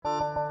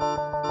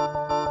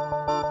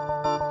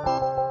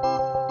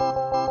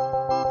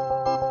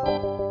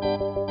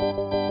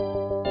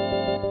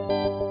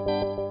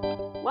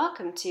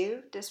Welcome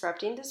to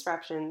Disrupting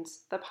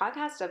Disruptions, the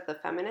podcast of the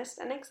Feminist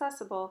and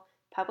Accessible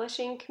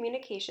Publishing,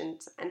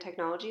 Communications, and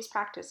Technologies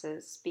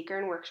Practices Speaker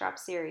and Workshop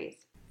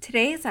Series.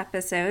 Today's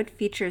episode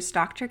features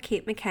Dr.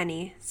 Kate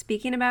McKenney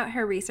speaking about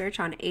her research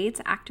on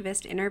AIDS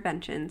activist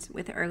interventions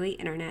with early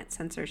internet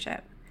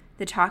censorship.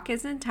 The talk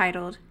is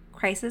entitled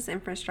Crisis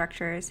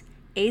Infrastructures,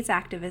 AIDS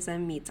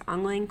Activism Meets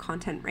Online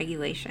Content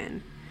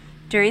Regulation.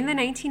 During the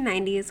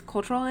 1990s,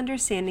 cultural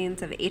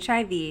understandings of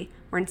HIV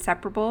were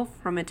inseparable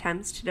from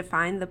attempts to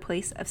define the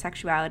place of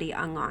sexuality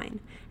online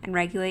and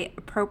regulate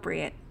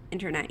appropriate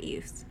internet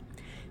use.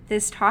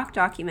 This talk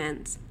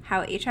documents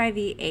how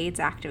HIV/AIDS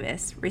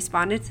activists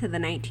responded to the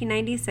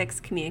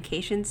 1996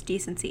 Communications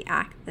Decency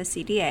Act, the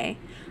CDA,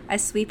 a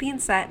sweeping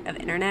set of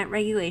internet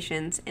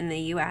regulations in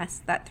the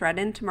U.S. that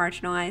threatened to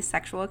marginalize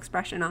sexual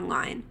expression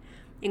online,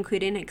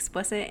 including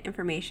explicit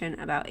information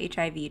about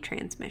HIV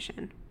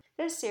transmission.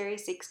 This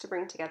series seeks to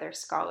bring together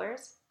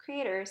scholars,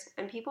 creators,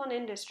 and people in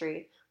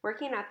industry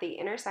working at the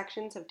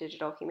intersections of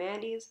digital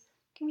humanities,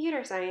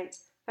 computer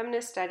science,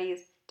 feminist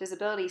studies,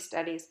 disability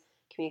studies,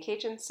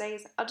 communication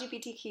studies,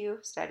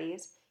 LGBTQ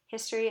studies,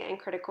 history, and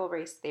critical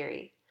race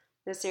theory.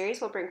 The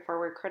series will bring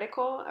forward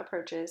critical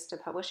approaches to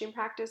publishing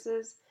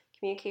practices,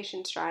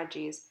 communication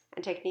strategies,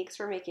 and techniques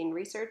for making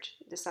research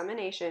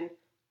dissemination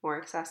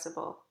more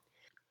accessible.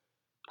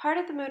 Part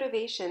of the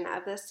motivation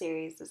of this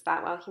series is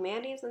that while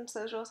humanities and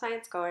social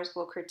science scholars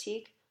will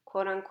critique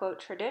quote-unquote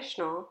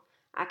traditional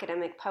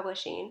academic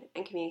publishing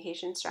and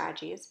communication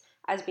strategies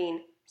as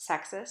being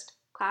sexist,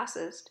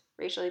 classist,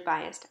 racially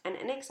biased, and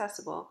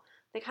inaccessible,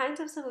 the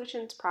kinds of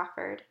solutions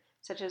proffered,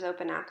 such as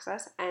open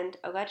access and,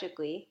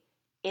 allegedly,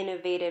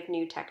 innovative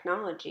new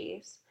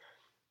technologies,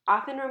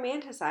 often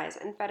romanticize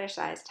and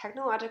fetishize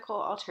technological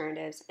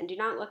alternatives and do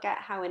not look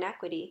at how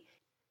inequity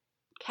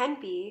can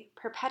be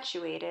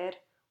perpetuated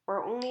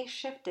or only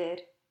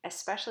shifted,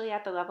 especially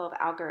at the level of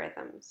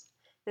algorithms.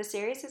 The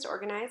series is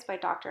organized by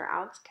Dr.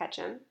 Alex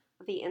Ketchum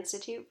of the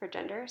Institute for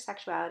Gender,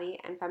 Sexuality,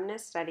 and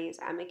Feminist Studies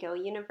at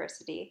McGill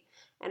University,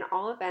 and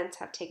all events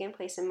have taken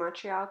place in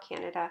Montreal,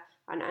 Canada,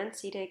 on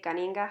unceded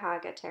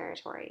Kanien'kehá:ka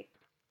territory.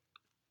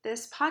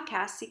 This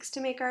podcast seeks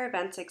to make our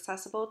events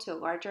accessible to a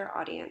larger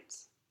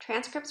audience.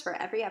 Transcripts for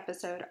every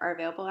episode are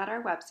available at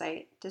our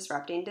website,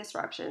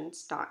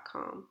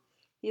 disruptingdisruptions.com.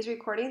 These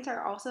recordings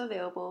are also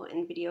available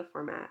in video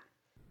format.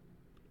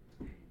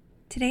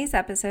 Today's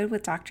episode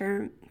with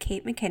Dr.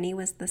 Kate McKenney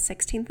was the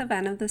 16th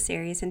event of the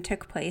series and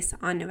took place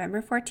on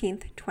November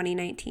 14th,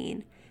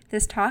 2019.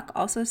 This talk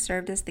also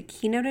served as the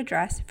keynote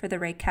address for the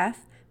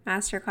Raykeff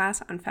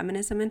Masterclass on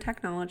Feminism and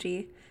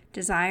Technology,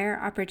 Desire,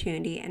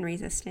 Opportunity, and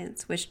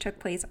Resistance, which took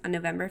place on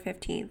November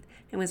 15th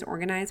and was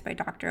organized by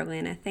Dr.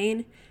 Alana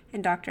Thane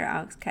and Dr.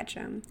 Alex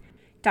Ketchum.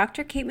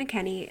 Dr. Kate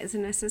McKenney is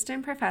an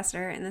assistant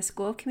professor in the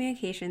School of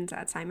Communications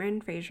at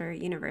Simon Fraser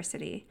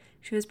University.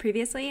 She was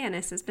previously an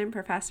assistant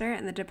professor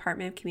in the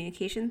Department of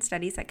Communication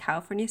Studies at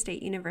California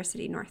State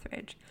University,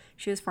 Northridge.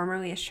 She was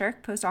formerly a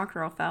Shirk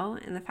postdoctoral fellow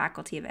in the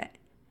Faculty of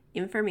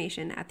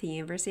Information at the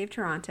University of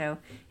Toronto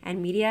and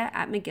Media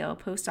at McGill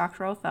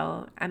postdoctoral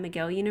fellow at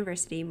McGill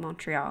University,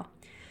 Montreal.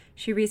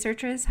 She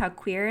researches how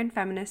queer and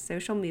feminist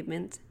social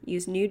movements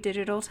use new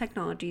digital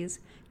technologies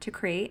to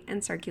create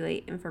and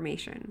circulate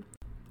information.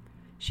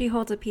 She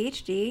holds a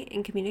PhD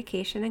in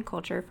Communication and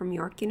Culture from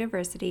York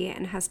University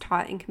and has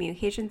taught in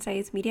Communication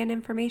Studies, Media and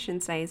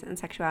Information Studies, and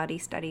Sexuality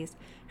Studies.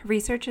 Her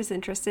research is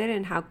interested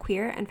in how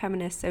queer and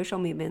feminist social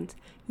movements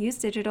use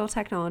digital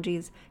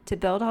technologies to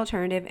build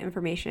alternative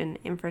information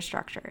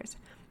infrastructures.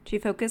 She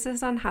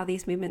focuses on how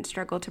these movements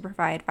struggle to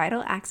provide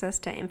vital access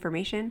to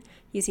information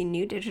using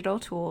new digital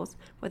tools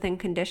within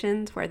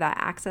conditions where that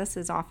access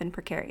is often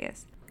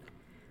precarious.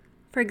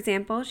 For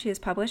example, she has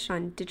published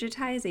on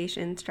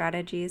digitization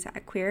strategies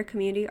at queer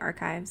community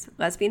archives,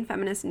 lesbian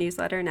feminist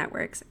newsletter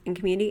networks, and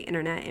community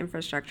internet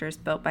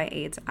infrastructures built by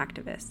AIDS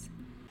activists.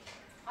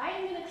 I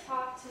am going to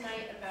talk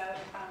tonight about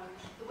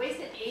the ways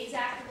that AIDS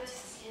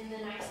activists in the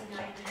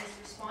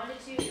 1990s responded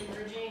to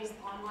emerging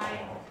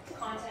online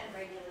content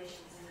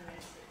regulations in the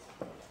United States.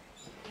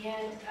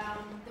 And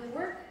the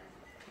work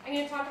I'm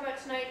going to talk about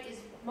tonight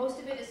most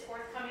of it is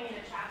forthcoming in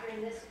a chapter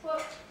in this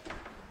book,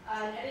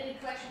 an edited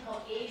collection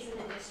called AIDS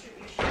and the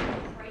Distribution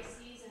of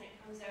Crises, and it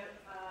comes out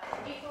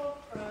in April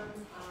from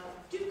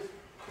Duke.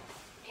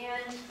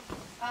 And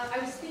I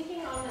was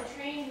thinking on the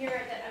train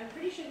here that I'm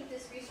pretty sure that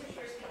this research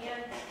first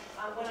began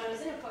when I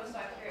was in a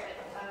postdoc here at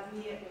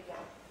Media at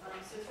McGill.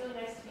 So it's really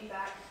nice to be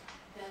back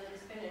now that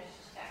it's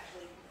finished to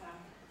actually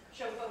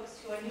show folks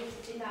who I knew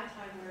in that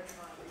time were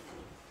from.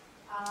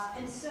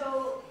 And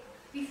so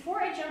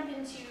before I jump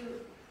into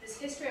this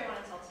history I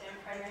want to tell today,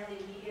 I'm primarily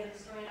a media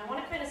historian. I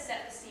want to kind of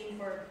set the scene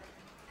for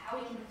how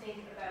we can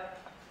think about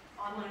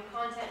online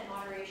content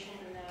moderation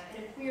in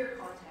a queer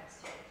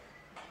context here.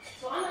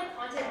 So online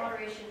content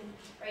moderation,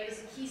 right,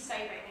 is a key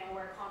site right now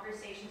where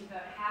conversations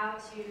about how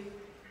to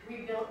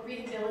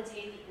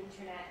rehabilitate the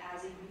internet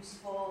as a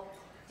useful,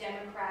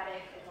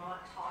 democratic, and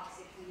not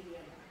toxic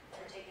medium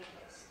are taking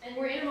place. And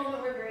we're in a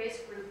moment where various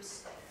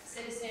groups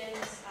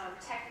citizens,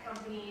 tech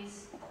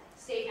companies,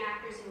 state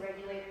actors and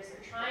regulators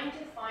are trying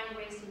to find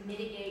ways to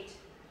mitigate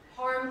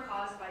harm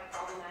caused by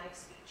problematic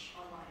speech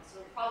online.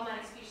 So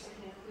problematic speech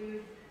can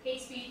include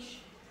hate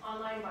speech,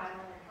 online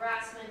violence and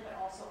harassment, but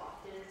also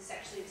often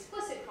sexually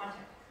explicit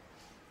content.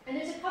 And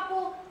there's a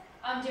couple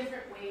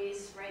different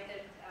ways, right,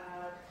 that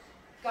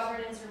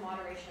governance or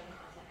moderation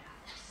of content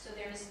happens. So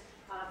there's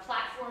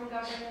platform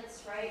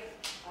governance, right?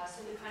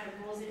 So the kind of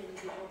rules that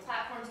individual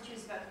platforms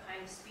choose about the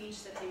kind of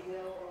speech that they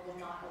will or will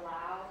not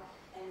allow.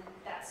 And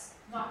that's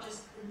not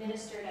just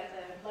administered at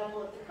the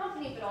level of the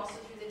company, but also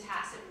through the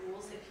tacit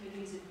rules that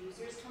communities of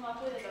users come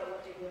up with about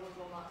what they will and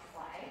will not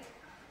flag.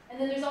 And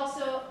then there's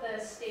also the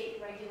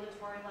state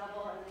regulatory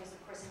level, and there's,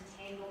 of course,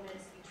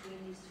 entanglements between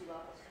these two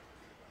levels.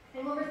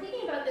 And when we're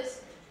thinking about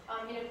this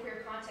in a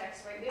queer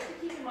context, right, we have to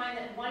keep in mind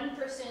that one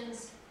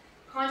person's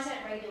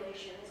content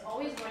regulation is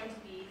always going to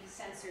be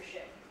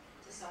censorship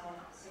to someone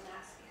else. And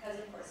that's because,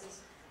 of course,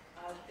 as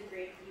the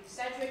great Eve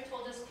Sedgwick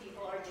told us,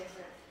 people are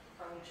different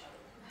from each other.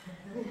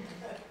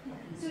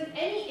 So in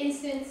any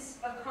instance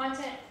of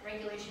content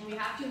regulation, we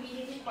have to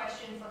immediately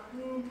question for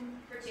whom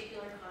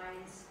particular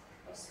kinds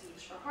of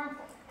speech are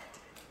harmful.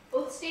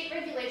 Both state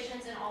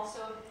regulations and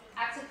also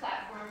acts of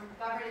platform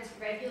governance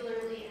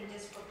regularly and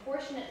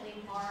disproportionately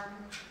harm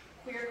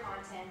queer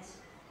content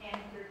and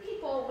queer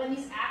people when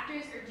these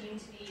actors are deemed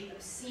to be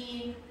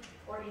obscene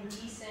or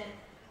indecent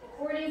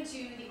according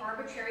to the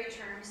arbitrary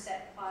terms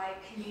set by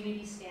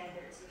community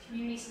standards. And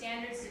community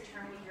standards is a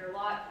term we hear a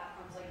lot,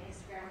 platforms like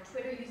Instagram or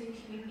Twitter using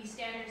community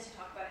standards to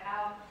talk about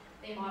how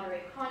they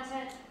moderate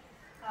content.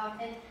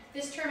 And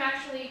this term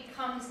actually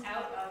comes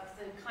out of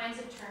the kinds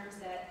of terms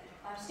that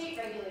state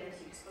regulators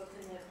use, both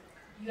in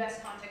the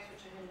US context,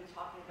 which I'm going to be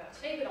talking about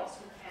today, but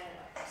also in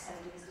Canada.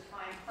 Obscenity is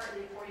defined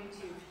partly according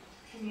to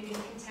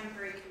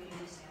contemporary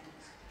community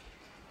standards.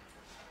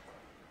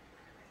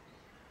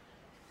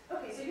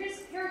 Okay, so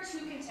here are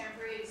two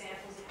contemporary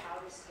examples of how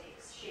this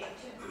takes shape.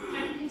 Two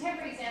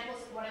contemporary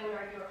examples of what I would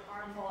argue are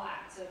harmful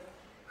acts of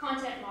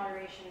content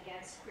moderation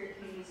against queer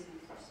communities of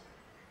users.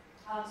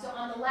 So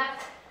on the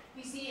left,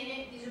 you see in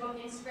it, these are both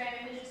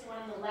Instagram images. The one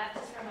on the left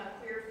is from a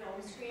queer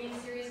film screening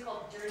series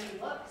called Dirty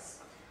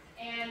Looks.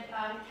 And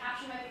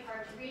caption might be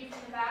hard to read from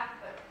the back,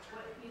 but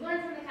what you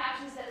learn from the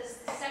caption is that this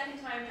is the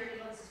second time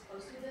Dirty Looks has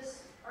posted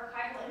this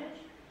archival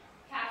image.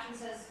 Caption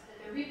says that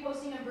they're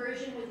reposting a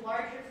version with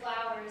larger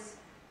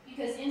flowers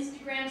because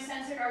Instagram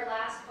censored our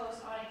last post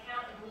on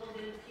account of a little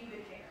bit of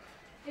pubic hair.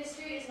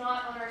 History is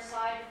not on our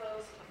side,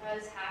 folks,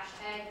 because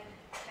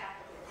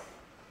 #capitalism.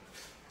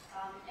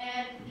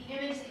 And the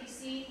image that you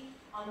see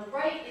on the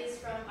right is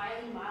from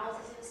Eileen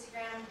Miles'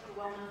 Instagram, the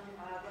well-known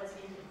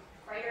lesbian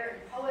writer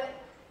and poet.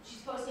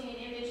 She's posting an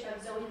image of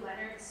Zoe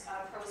Leonard's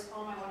prose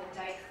poem, I Want to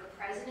Die for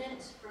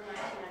President, from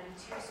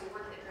 1992, so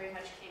work that very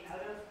much came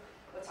out of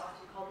what's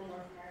often called the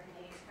North American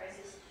AIDS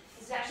crisis.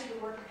 This is actually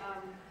the work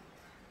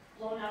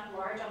blown up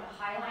large on the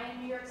High Line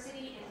in New York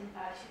City in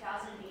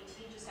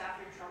 2018, just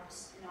after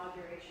Trump's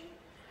inauguration.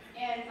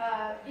 And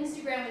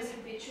Instagram was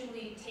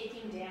habitually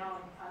taking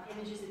down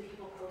images that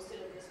people posted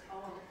of this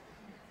poem.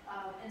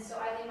 And so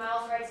Eileen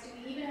Miles writes, do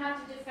we even have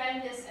to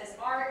defend this as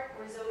art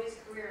or Zoe's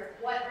career?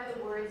 What are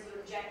the words you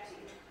object to?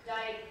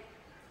 Dyke,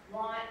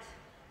 want,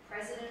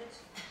 president?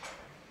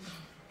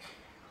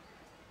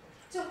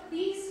 So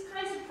these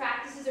kinds of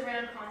practices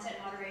around content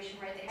moderation,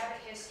 right, they have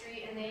a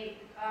history and they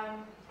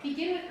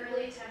begin with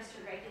early attempts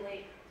to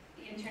regulate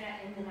the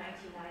internet in the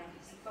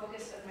 1990s, the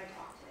focus of my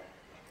talk today.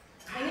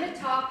 I'm going to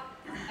talk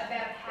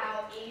about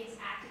how AIDS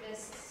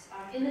activists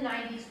in the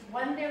 90s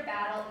won their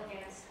battle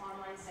against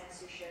online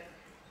censorship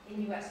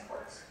in US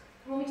courts.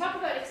 When we talk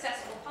about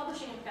accessible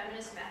publishing and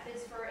feminist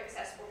methods for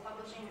accessible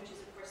publishing, which is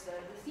of course the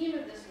theme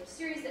of this whole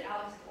series that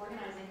Alex is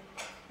organizing,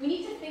 we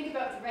need to think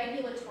about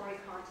regulatory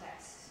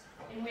contexts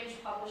in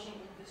which publishing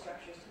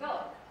infrastructures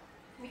develop.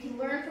 We can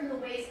learn from the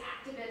ways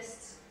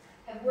activists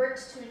have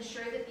worked to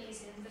ensure that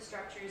these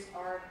infrastructures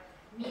are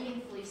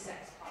meaningfully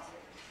sex positive.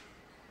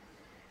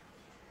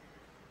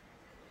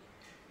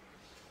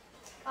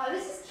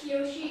 This is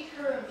Kiyoshi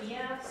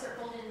Kuromiya,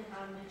 circled in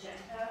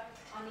magenta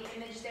on the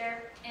image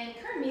there. And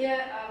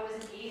Kuromiya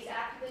was an AIDS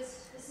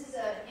activist. This is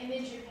an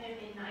image of him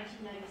in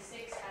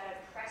 1996 at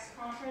a press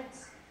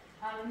conference,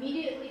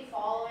 immediately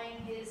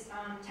following his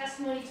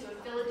testimony to a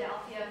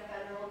Philadelphia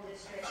federal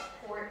district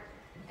court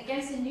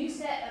against a new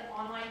set of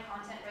online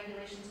content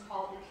regulations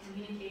called the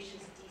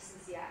Communications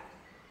Decency Act.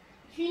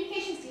 The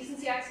Communications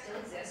Decency Act still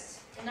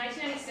exists. In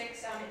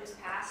 1996, it was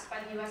passed by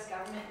the US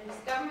government. It was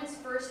the government's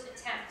first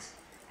attempt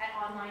at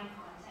online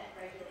content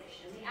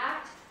regulation. The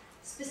act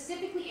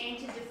specifically aimed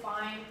to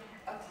define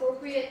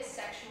appropriate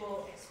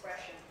sexual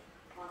expression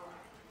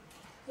online.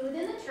 So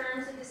within the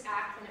terms of this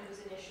act, when it was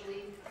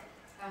initially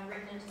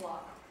written into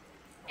law,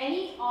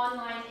 any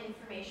online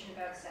information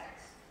about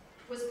sex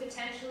was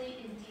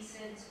potentially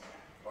indecent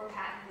or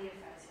patently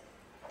offensive.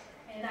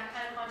 And that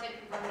kind of content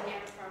could run the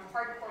gamut from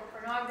hardcore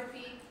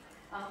pornography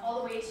all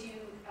the way to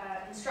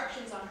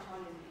instructions on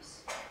condom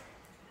use.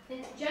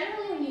 And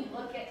generally, when you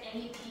look at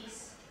any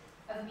piece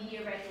of media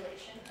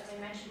regulation. As I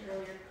mentioned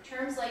earlier,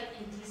 terms like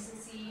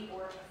indecency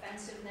or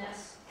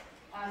offensiveness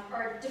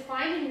are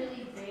defined in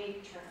really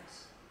vague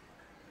terms.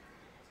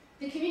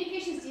 The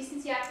Communications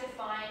Decency Act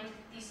defined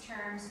these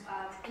terms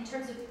in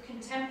terms of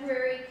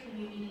contemporary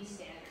community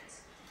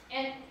standards.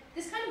 And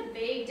this kind of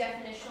vague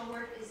definitional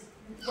work is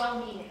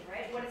well-meaning,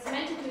 right? What it's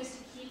meant to do is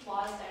to keep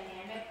laws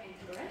dynamic and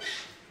current,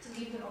 to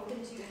leave them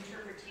open to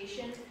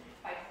interpretation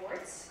by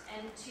courts,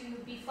 and to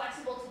be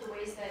flexible to the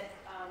ways that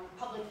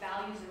public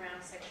values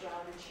around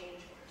sexuality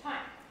change over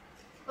time.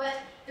 But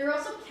there are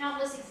also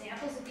countless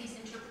examples of these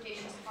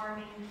interpretations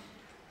harming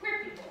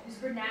queer people, whose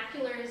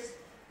vernaculars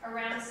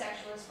around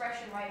sexual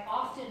expression, right,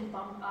 often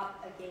bump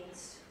up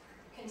against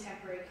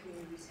contemporary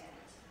community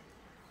standards.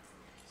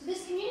 So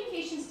this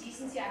Communications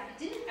Decency Act,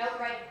 it didn't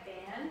outright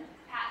ban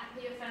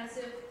patently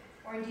offensive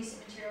or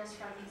indecent materials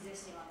from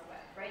existing on the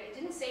web, right? It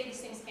didn't say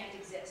these things can't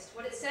exist.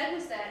 What it said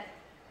was that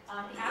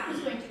the act was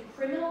going to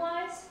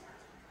criminalize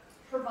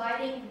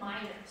providing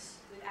minors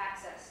with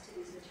access to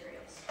these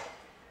materials.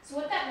 So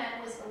what that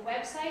meant was a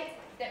website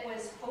that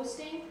was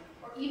hosting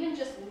or even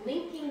just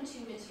linking to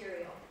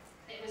material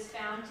that was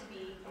found to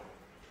be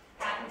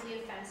patently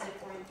offensive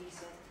or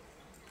indecent,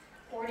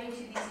 according to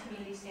these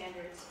community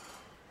standards.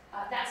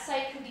 That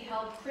site could be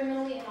held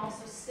criminally and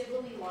also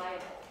civilly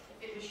liable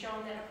if it was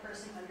shown that a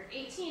person under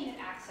 18 had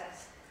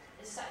accessed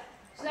this site.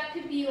 So that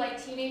could be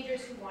like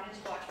teenagers who wanted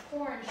to watch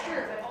porn,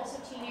 sure, but also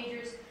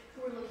teenagers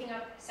who were looking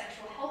up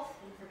sexual health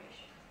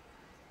information.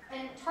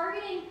 And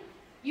targeting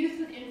youth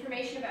with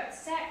information about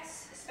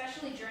sex,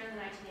 especially during the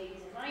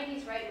 1980s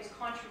and 90s, right, was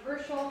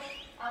controversial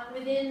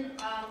within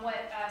what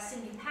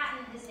Cindy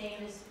Patton, his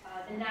name is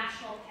the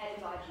national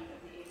pedagogy of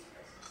the AIDS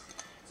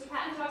crisis. So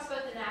Patton talks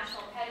about the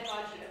national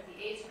pedagogy of the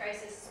AIDS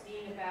crisis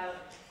being about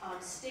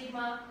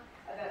stigma,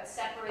 about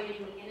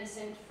separating the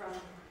innocent from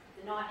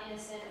the not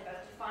innocent,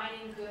 about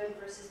defining good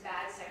versus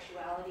bad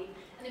sexuality,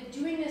 and of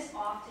doing this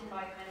often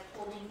by kind of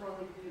holding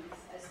forward youth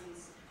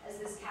as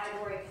this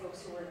category of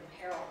folks who were in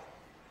peril.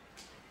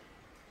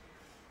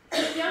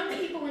 Young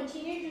people and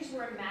teenagers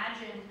were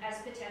imagined as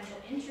potential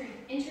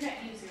internet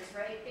users,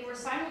 right? They were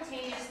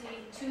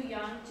simultaneously too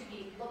young to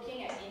be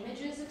looking at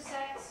images of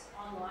sex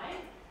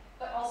online,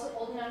 but also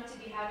old enough to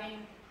be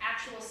having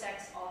actual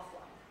sex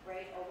offline,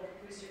 right? Although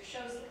research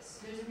shows this.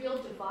 There's a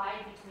real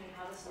divide between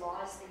how this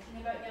law is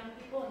thinking about young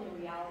people and the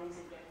realities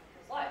of young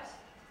people's lives.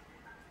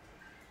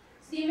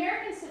 So the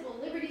American Civil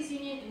Liberties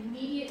Union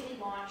immediately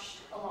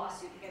launched a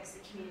lawsuit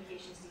against the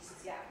Communications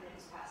Decency Act when it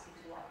was passed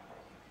into law.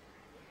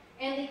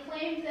 And they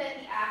claimed that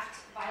the act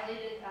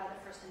violated the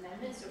First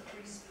Amendment, so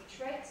free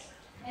speech rights,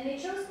 and they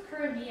chose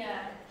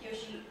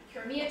Kiyoshi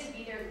Kuramiya to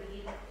be their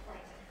lead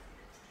plaintiff.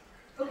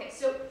 Okay,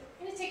 so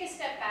I'm going to take a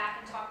step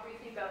back and talk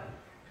briefly about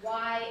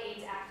why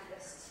AIDS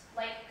activists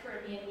like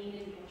Kuramiya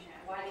needed the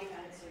internet, why they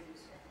found it so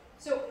useful.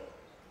 So,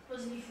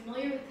 those of you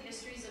familiar with the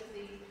histories of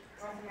the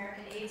North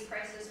American AIDS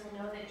crisis will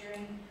know that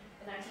during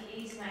the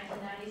 1980s and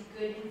 1990s,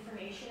 good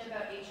information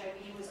about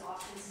HIV was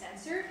often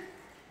censored.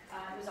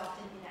 It was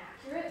often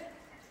inaccurate.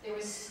 There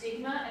was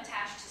stigma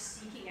attached to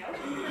seeking out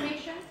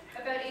information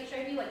about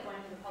HIV, like going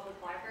to the public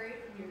library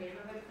in your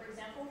neighborhood, for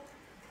example.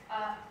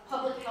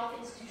 Public health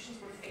institutions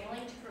were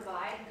failing to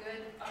provide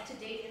good,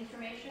 up-to-date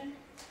information.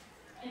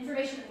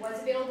 Information that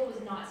was available was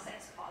not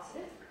sex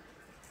positive.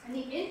 And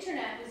the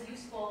internet was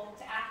useful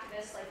to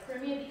activists like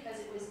Kuramiya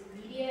because it was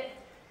immediate,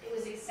 it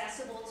was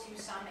accessible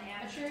to some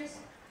amateurs,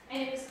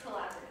 and it was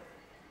collaborative.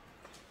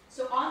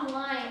 So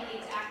online,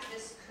 AIDS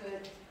activists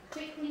could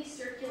quickly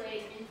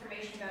circulate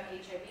information about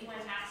HIV when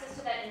access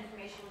to that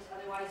information was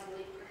otherwise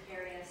really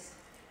precarious,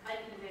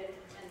 uneven,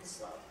 and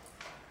slow.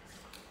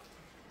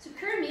 So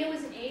Kuramiya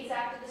was an AIDS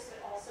activist,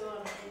 but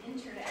also an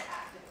internet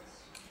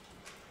activist.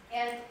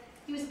 And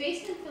he was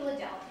based in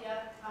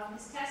Philadelphia.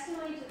 His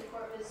testimony to the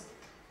court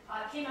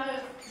came out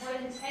of more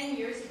than 10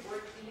 years of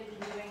work he had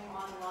been doing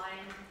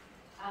online,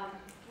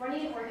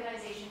 running an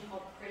organization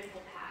called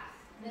Critical Path.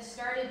 And this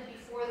started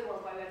before the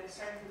World Wide Web. It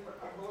started with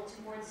work on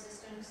bulletin board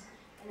systems,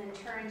 and then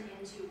turned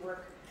into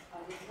work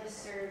with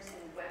listservs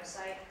and a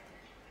website.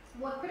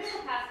 What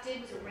Critical Path did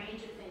was a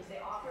range of things.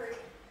 They offered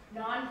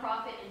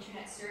nonprofit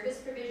internet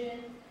service provision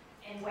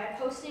and web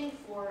hosting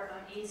for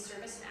AIDS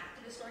service and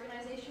activist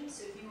organizations.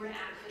 So if you were an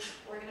activist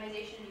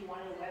organization and you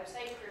wanted a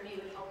website,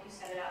 Kuramiya would help you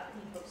set it up and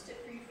he'd host it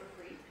for you for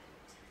free.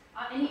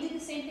 And he did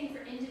the same thing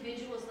for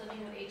individuals living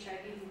with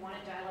HIV who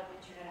wanted dial-up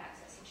internet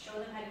access. He'd show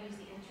them how to use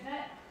the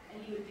internet, and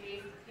he would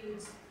pay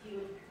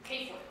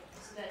for it,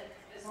 so that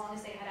as long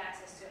as they had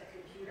access to a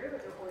computer, or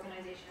their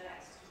organization had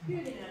access to a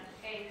computer, they didn't have to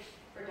pay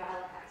for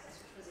dial-up access,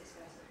 which was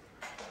expensive.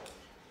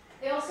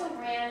 They also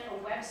ran a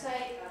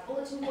website, a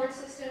bulletin board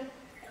system,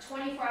 a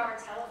 24-hour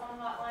telephone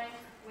hotline,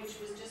 which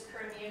was just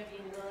Kuramiya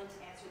being willing to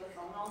answer the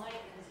phone all night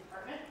in his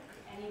apartment.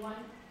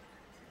 Anyone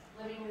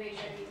living with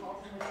HIV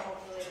called him with a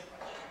health-related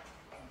question.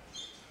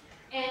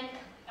 And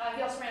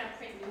he also ran a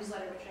print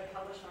newsletter, which I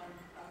published on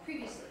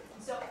previously.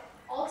 And so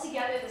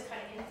altogether, this kind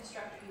of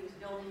infrastructure he was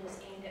building was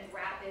aimed at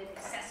rapid,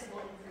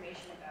 accessible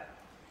information about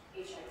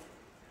HIV.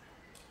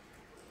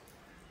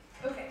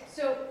 Okay,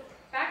 so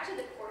back to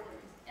the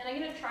courtroom. And I'm going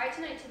going to try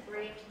tonight to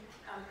break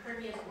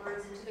Curmia's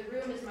words into the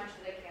room as much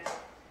as I can.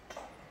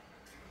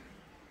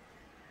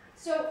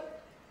 So,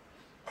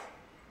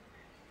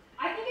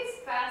 I think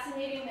it's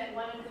fascinating that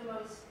one of the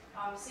most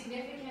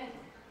significant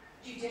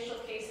judicial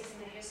cases in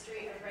the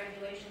history of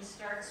regulation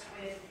starts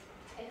with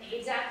an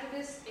AIDS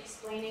activist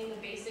explaining the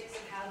basics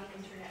of how the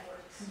internet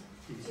works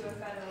to a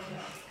federal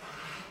judge.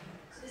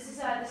 So this is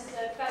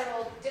a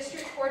federal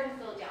district court in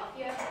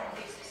Philadelphia.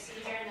 The case was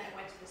seen there, and then it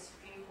went to the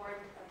Supreme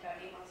Court about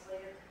 8 months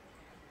later.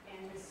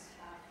 And this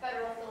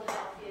federal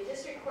Philadelphia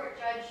district court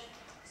judge,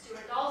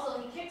 Stuart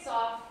Dalzell, he kicks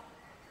off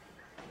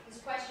his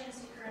questions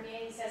to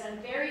Curmia. He says, "I'm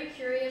very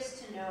curious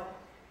to know,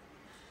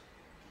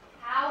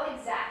 how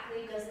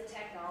exactly does the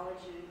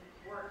technology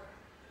work?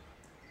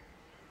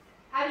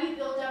 How do you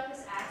build up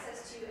this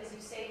access to, as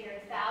you say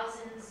here,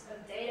 thousands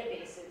of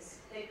databases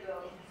that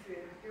go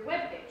through your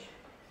webpage?"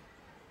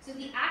 So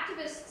the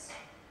activist's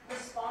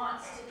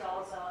response to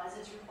Dalzell, as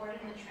it's reported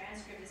in the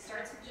transcript, it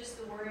starts with just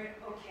the word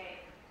 "okay,"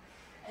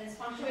 and it's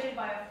punctuated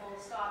by a full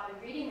stop.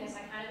 And reading this,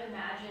 I kind of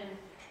imagine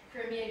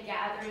Curmia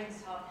gathering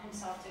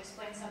himself to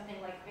explain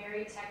something like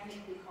very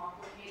technically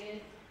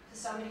complicated to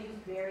somebody who's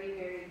very,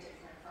 very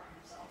different from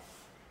himself.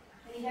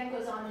 And he then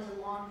goes on, there's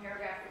a long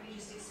paragraph where he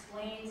just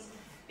explains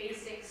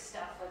basic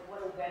stuff like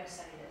what a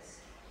website is,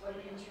 what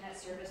an internet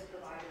service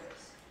provider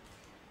is.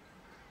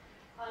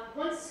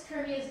 Once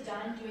Curmia is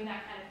done doing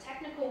that kind of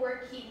technical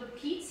work, he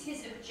repeats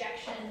his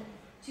objection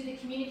to the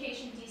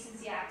Communication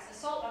Decency Act's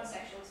assault on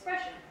sexual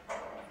expression.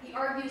 He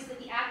argues that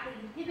the act would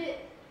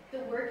inhibit the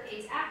work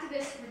AIDS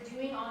activists were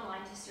doing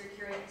online to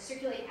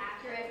circulate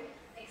accurate,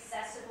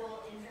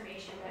 accessible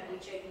information about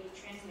HIV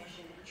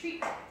transmission and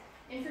treatment.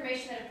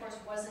 Information that, of course,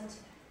 wasn't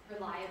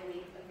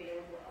reliably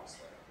available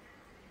elsewhere.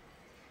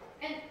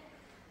 And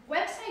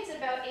websites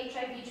about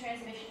HIV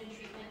transmission and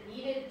treatment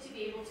needed to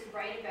be able to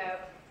write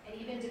about and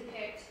even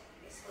depict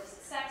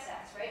explicit sex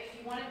acts, right? If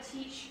you want to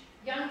teach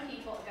young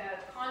people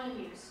about condom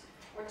use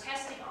or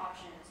testing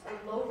options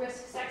or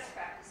low-risk sex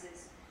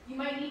practices, you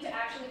might need to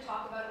actually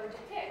talk about or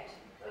depict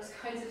those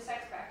kinds of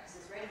sex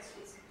practices, right?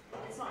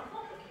 It's not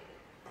complicated.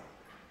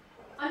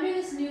 Under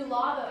this new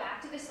law, though,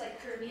 activists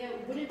like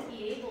Curmia wouldn't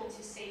be able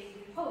to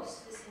safely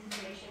post this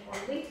information or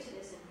link to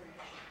this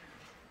information.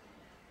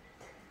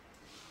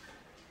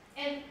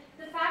 And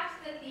the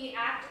fact that the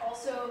act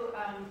also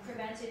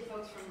prevented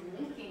folks from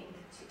linking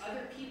to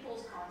other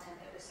people's content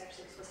that was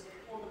sexually explicit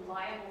and hold them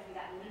liable for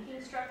that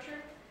linking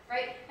structure,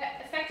 right,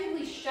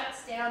 effectively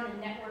shuts down the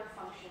network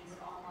functions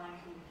of online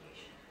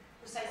communication.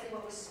 Precisely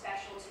what was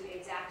special to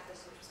AIDS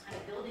activists, which was kind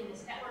of building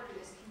this network or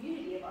this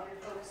community of other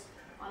folks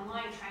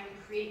online trying to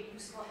create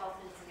useful health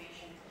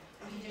information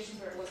in conditions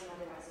where it wasn't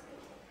otherwise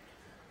available.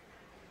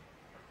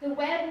 The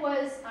web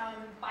was,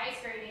 by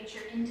its very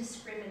nature,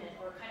 indiscriminate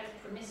or kind of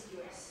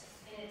promiscuous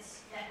in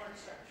its network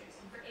structures.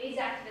 And for AIDS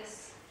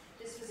activists,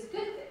 this was a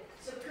good thing.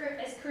 So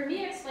as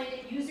Curmia explained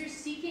it, users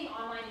seeking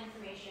online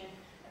information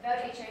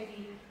about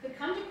HIV could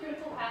come to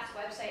Critical Path's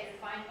website and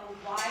find a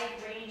wide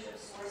range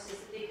of sources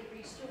that they could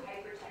reach through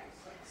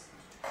hypertext links.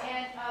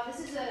 And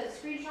this is a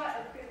screenshot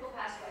of Critical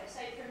Path's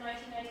website from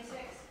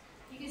 1996.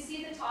 You can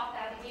see at the top,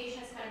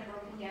 navigation is kind of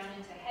broken down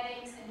into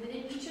headings, and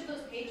within each of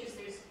those pages,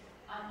 there's,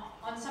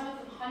 on some of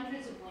them,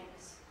 hundreds of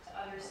links to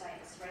other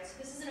sites, right? So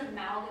this is an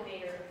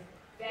amalgamator of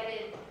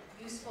vetted,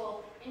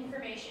 useful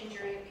information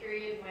during a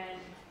period when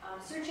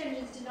search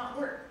engines did not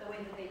work the way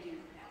that they do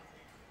now.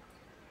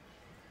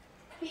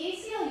 The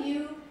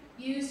ACLU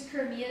used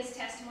Curmia's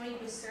testimony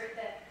to assert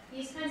that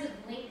these kinds of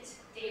linked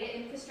data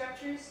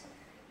infrastructures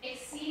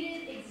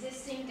exceeded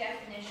existing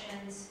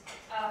definitions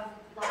of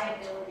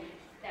liability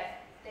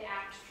that the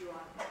Act drew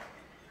on.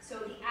 So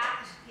the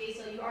Act, the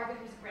ACLU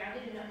argued, was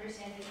grounded in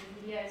understanding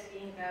media as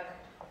being about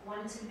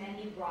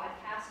one-to-many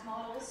broadcast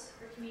models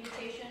for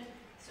communication,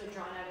 so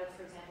drawn out of,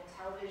 for example,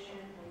 television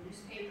or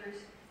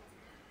newspapers.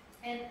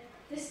 And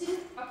this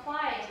didn't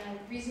apply in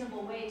a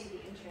reasonable way to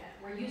the internet,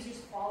 where users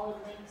followed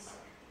links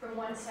from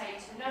one site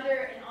to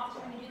another, and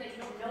often when you do that,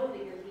 you don't know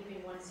that you're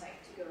leaving one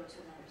site to go to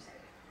another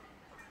site.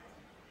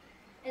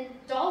 And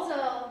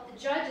Dalzell, the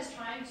judge, is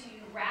trying to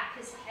wrap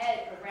his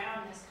head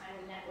around this kind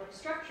of network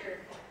structure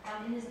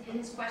in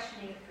his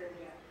questioning of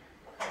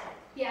Curmia.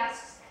 He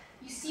asks,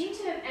 "You seem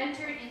to have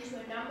entered into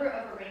a number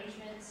of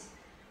arrangements,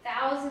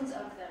 thousands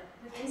of them,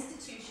 with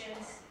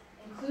institutions,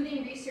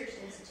 including research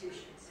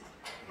institutions.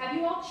 Have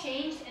you all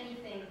changed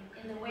anything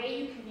in the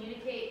way you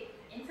communicate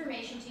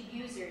information to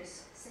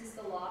users since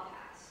the law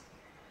passed?"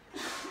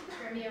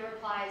 Curmia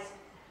replies,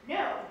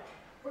 "No.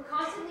 We're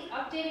constantly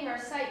updating our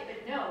site,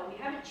 but no, we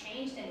haven't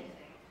changed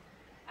anything.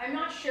 I'm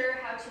not sure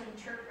how to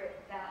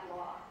interpret that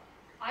law.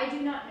 I do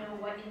not know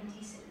what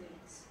indecent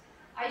means.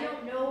 I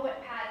don't know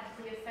what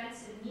patently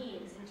offensive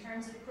means in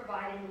terms of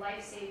providing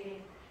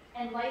life-saving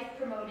and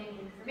life-promoting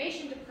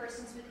information to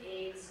persons with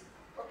AIDS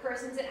or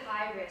persons at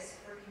high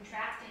risk for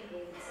contracting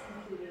AIDS,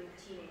 including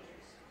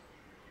teenagers."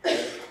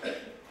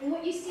 And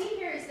what you see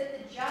here is that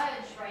the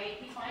judge, right,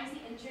 he finds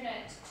the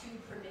internet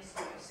too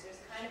promiscuous. There's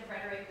kind of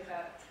rhetoric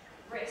about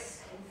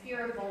risk and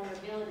fear of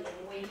vulnerability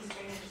in the way he's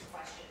framing this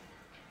question.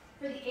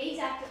 For the AIDS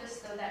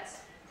activists, though,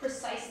 that's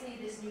precisely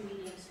this new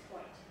medium's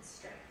point and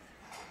strength.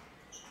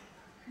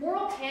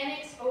 Moral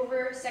panics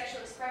over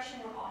sexual expression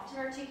were often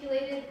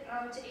articulated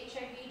to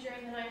HIV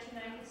during the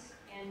 1990s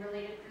and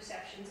related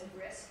perceptions of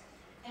risk.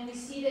 And we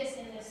see this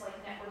in this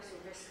networks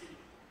of risky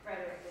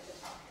rhetoric at the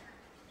top.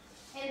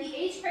 And the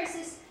AIDS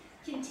crisis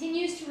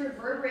continues to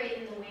reverberate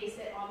in the ways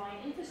that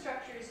online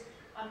infrastructures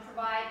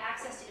provide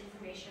access to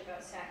information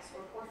about sex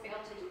or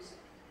fail to do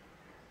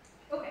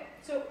so. Okay,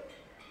 so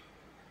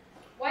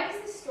why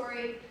does this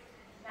story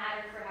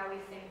matter for how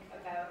we think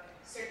about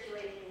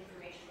circulating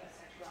information about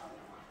sexuality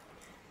online?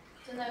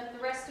 So in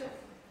the rest of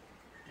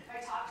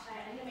my talk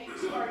tonight, I'm going to make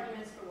two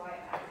arguments for why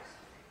it matters.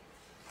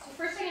 So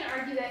first, I'm going to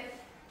argue that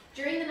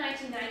during the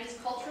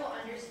 1990s, cultural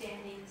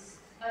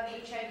understandings of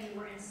HIV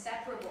were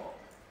inseparable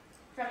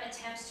from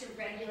attempts to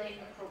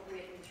regulate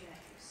appropriate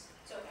internet use.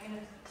 So I'm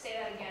going to say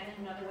that again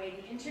in another way.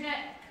 The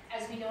internet,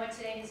 as we know it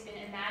today, has been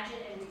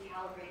imagined and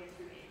recalibrated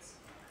through AIDS.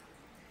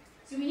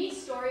 So we need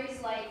stories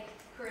like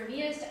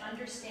Kuramia's to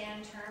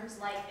understand terms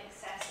like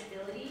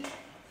accessibility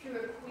through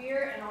a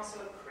queer and also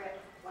a crip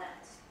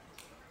lens.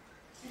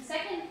 And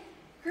second,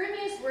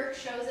 Kuramia's work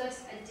shows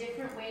us a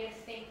different way to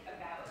think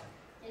about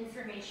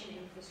information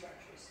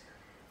infrastructures.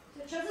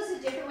 So it shows us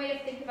a different way to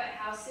think about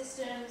how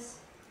systems,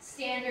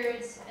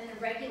 standards, and the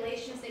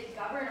regulations that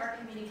govern our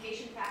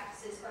communication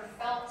practices are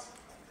felt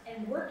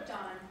and worked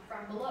on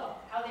from below.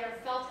 How they are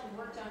felt and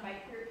worked on by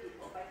queer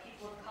people, by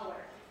people of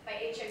color, by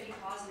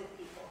HIV-positive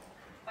people,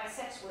 by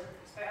sex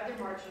workers, by other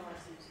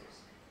marginalized users.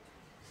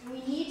 And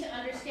we need to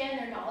understand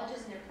their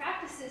knowledges and their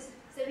practices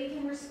so that we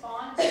can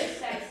respond to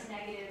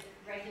sex-negative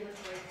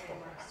regulatory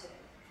frameworks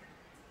today.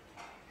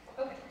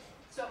 Okay,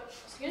 so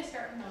I'm going to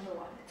start with number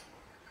one.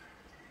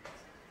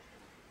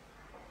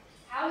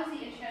 How is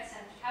the internet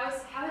central? How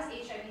has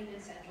HIV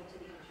been central to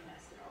the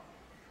internet's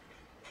development?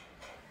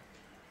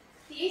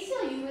 The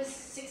ACLU was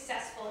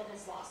successful in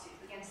this lawsuit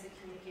against the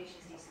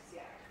Communications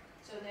Decency Act.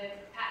 So the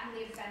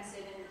patently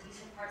offensive and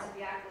indecent parts of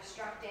the act were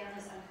struck down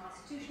as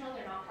unconstitutional.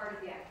 They're not part of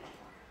the act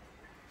anymore.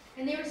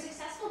 And they were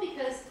successful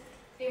because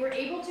they were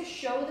able to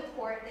show the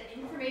court that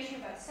information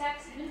about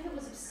sex, even if it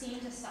was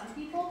obscene to some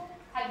people,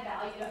 had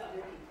value to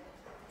other people.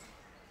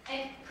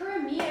 And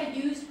Kuramia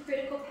used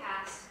Critical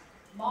Path's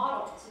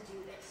model to do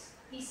this.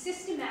 He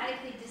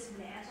systematically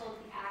dismantled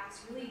the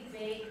Act's really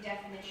vague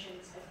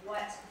definitions of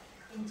what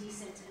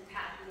indecent and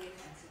patently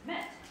offensive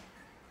meant.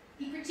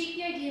 He critiqued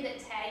the idea that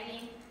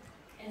tagging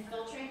and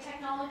filtering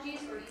technologies,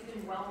 or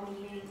even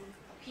well-meaning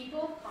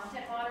people,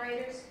 content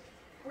moderators,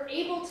 were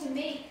able to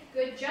make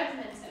good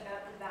judgments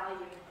about the value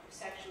of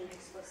sexually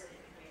explicit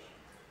information.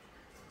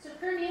 So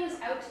Kuramia was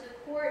out to the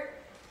court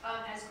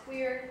as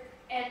queer,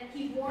 and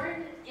he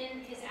warned in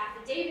his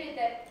affidavit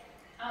that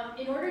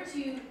in order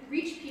to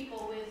reach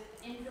people with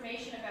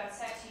information about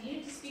sex, you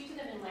needed to speak to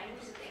them in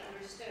language that they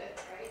understood,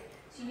 right?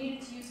 So you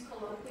needed to use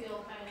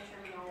colloquial kind of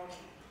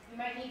terminology. You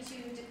might need to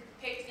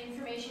depict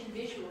information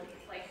visually,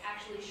 like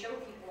actually show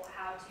people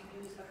how to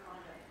use a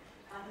condom,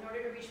 in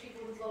order to reach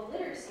people with low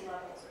literacy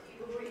levels or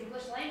people who are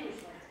English language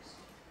learners.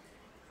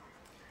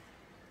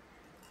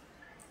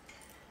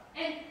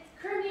 And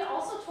Kuramia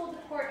also told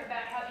the court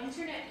about how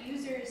internet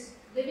users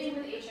living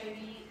with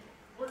HIV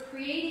were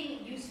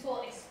creating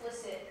useful,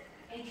 explicit,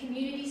 and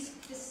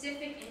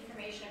community-specific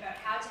information about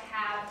how to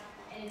have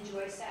and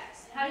enjoy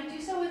sex, and how to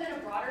do so within a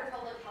broader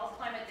public health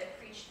climate that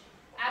preached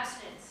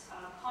abstinence,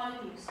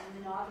 condom use,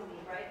 and monogamy,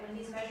 right, when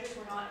these measures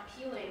were not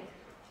appealing,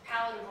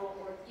 palatable,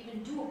 or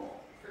even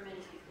doable for many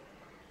people.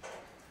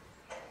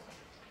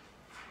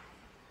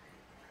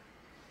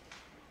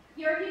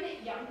 He argued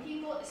that young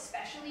people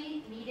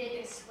especially needed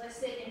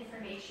explicit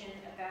information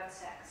about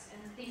sex,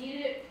 and they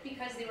needed it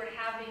because they were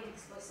having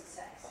explicit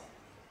sex.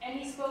 And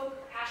he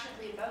spoke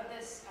passionately about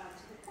this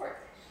to the court.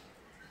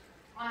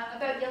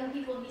 About young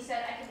people, he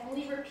said, "I can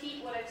only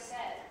repeat what I've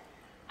said.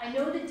 I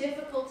know the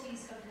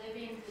difficulties of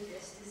living with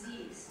this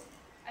disease.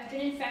 I've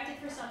been infected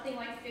for something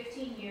like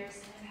 15 years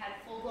and have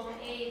had full-blown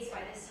AIDS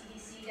by the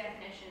CDC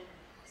definition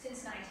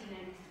since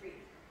 1993.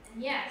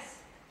 And yes,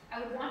 I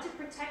would want to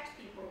protect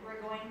people who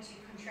are going to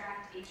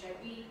contract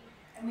HIV,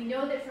 and we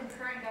know that from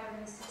current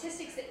government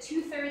statistics that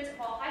 2/3 of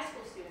all high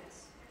school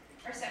students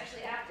are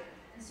sexually active.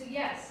 And so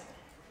yes,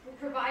 we're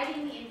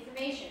providing the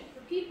information for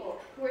people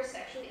who are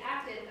sexually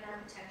active and are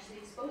potentially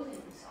exposing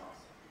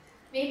themselves.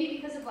 Maybe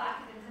because of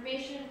lack of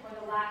information or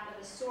the lack of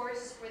a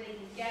source where they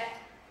can get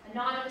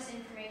anonymous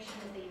information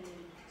that they need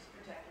to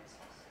protect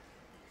themselves."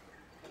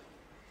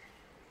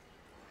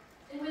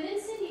 And within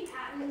Cindy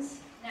Patton's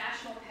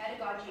national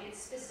pedagogy,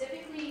 it's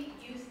specifically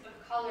youth of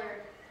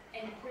color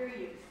and queer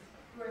youth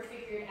who are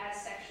figured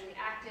as sexually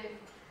active.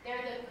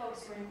 They're the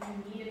folks who are in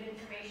need of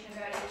information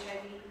about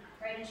HIV.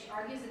 Right? And she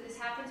argues that this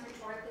happens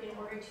rhetorically in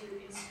order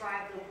to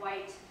inscribe the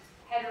white,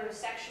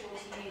 heterosexual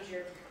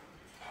teenager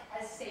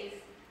as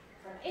safe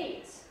from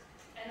AIDS.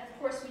 And of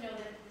course, we know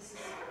that this is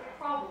a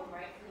problem,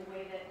 right, for the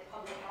way that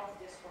public health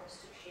discourse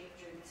took shape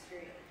during this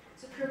period.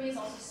 So Kuramia is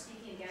also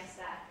speaking against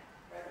that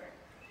rhetoric.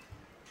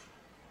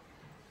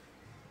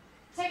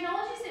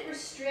 Technologies that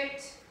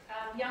restrict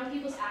young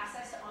people's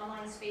access to online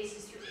online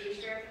spaces through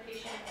age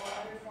verification or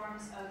other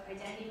forms of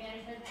identity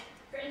management,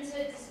 threaten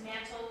to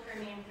dismantle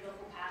Crimean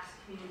critical path's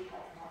community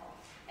health model.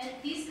 And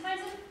these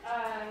kinds of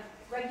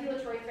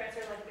regulatory threats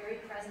are like very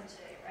present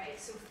today,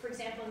 right? So for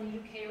example, in the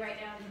UK right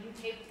now, the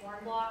UK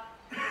porn block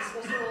is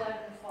supposed to roll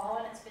out in the fall,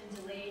 and it's been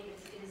delayed.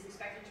 It is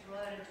expected to roll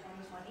out in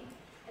 2020.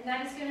 And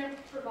that is going to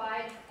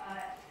provide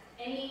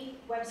any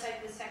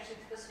website with sexually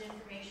explicit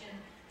information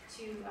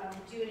to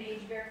do an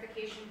age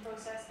verification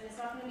process. And it's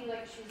not going to be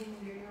like choosing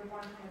your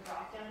newborn from a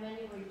drop-down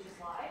menu where you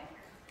just lie.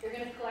 They're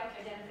going to collect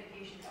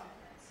identification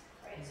documents,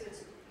 right? So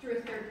it's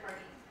through a third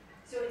party.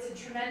 So it's a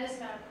tremendous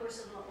amount of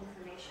personal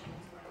information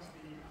that's going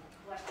to be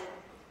collected.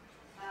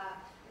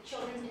 The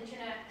Children's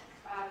Internet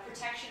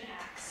Protection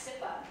Act,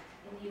 CIPA,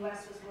 in the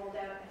US was rolled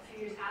out a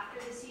few years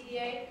after the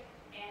CDA,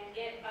 and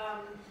it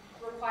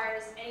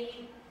requires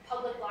any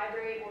public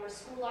library or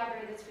school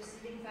library that's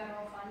receiving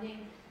federal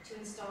funding to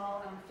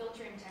install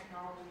filtering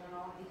technology on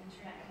all of the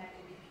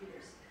internet-connected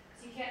computers.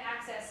 So you can't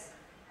access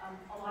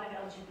a lot of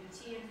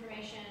LGBT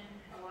information,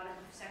 a lot of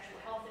sexual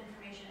health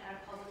information at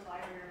a public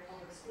library or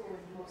public school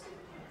in most of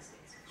the United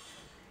States.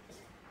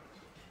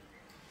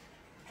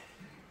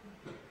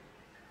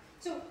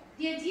 So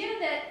the idea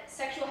that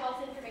sexual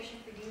health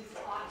information for youth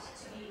ought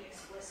to be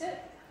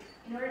explicit,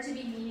 in order to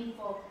be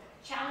meaningful,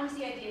 challenged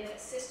the idea that a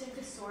system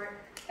could sort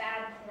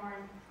bad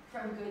porn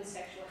from good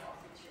sexual health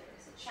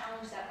materials. It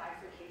challenged that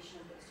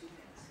bifurcation of those two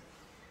things.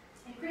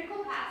 And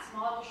Critical Path's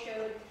model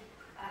showed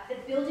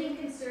that building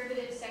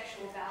conservative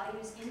sexual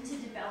values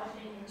into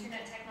developing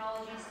internet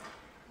technologies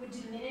would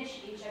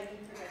diminish HIV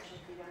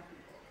prevention for young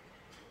people.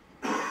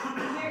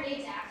 Queer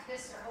AIDS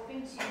activists are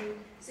hoping to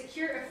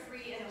secure a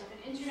free and open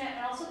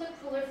internet and also the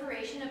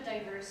proliferation of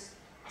diverse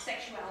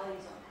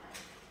sexualities online.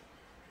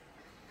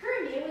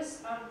 Crimea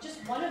was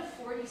just one of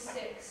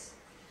 46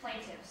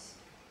 plaintiffs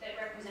that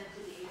represented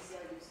the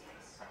ACLU's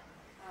case.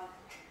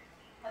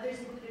 Others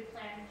included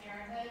Planned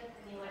Parenthood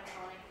and the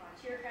Electronic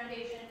Frontier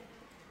Foundation,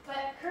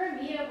 but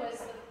Crimea was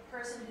the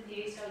person who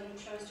the ACLU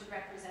chose to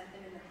represent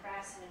them in the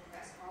press and in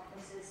press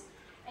conferences.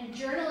 And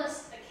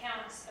journalist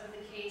accounts of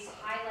the case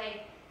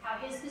highlight how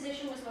his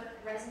position was what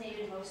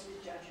resonated most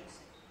with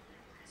judges.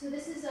 So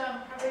this is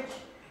coverage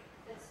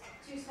that's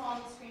too small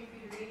on the screen for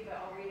you to read, but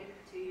I'll read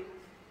it to you.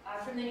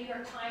 From the New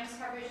York Times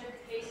coverage of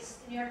the case,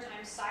 the New York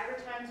Times Cyber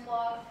Times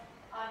blog.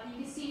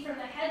 You can see from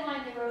the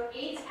headline they wrote,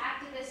 AIDS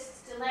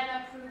activists'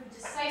 dilemma proved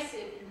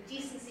decisive in the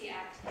Decency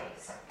Act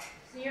case. So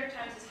the New York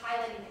Times is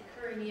highlighting that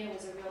Crimea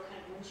was a real kind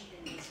of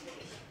linchpin in this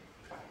case.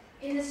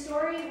 In the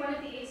story, one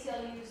of the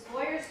ACLU's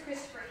lawyers,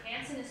 Christopher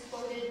Hansen, is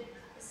quoted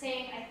as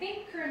saying, "I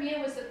think Crimea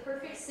was the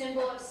perfect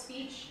symbol of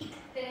speech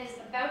that is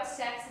about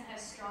sex and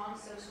has strong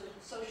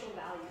social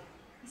value.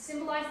 He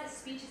symbolized that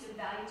speech is of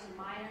value to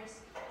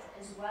minors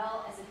as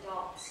well as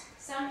adults.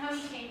 Somehow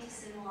he came to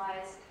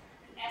symbolize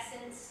the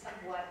essence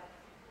of what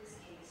this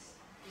case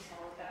is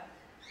all about."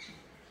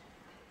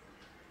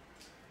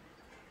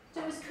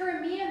 So it was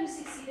Crimea who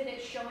succeeded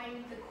at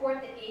showing the court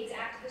that AIDS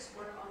activist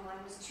work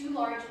online was too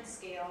large in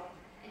scale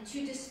and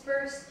too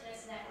dispersed in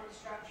its network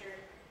structure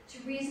to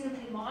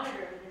reasonably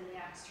monitor within the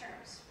Act's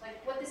terms.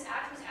 Like, what this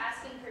Act was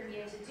asking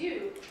Crimea to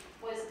do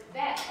was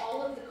vet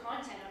all of the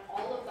content on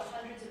all of the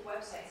hundreds of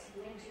websites he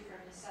linked to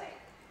from his site,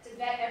 to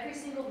vet every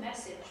single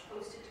message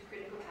posted to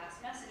Critical Path's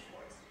message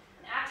boards.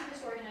 An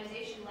activist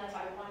organization led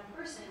by one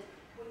person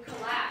would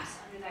collapse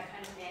under that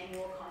kind of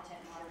manual content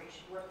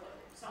moderation workload.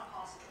 It's not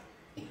possible.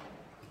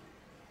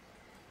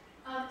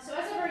 So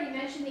as I've already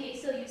mentioned, the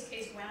ACLU's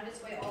case wound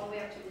its way all the way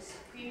up to the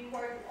Supreme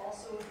Court, who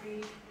also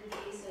agreed with the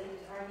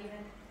ACLU's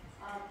argument.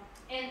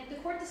 And the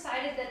court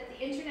decided that the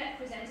internet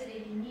presented a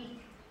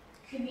unique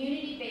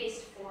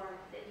community-based form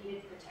that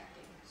needed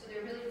protecting. So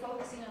they're really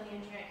focusing on the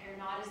internet here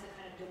not as the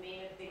kind of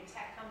domain of big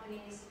tech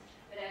companies,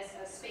 but as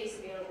a space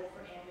available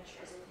for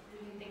amateurs. And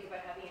we can think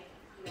about how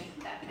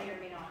that may or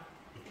may not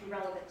be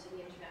relevant to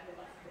the internet we're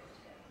left with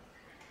today.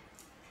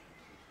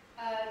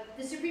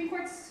 The Supreme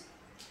Court's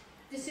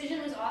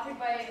decision was authored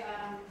by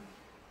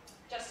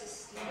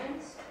Justice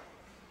Stevens.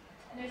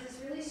 And there's this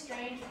really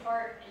strange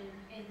part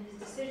in his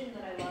decision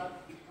that I love,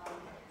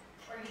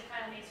 where he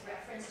kind of makes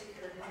reference to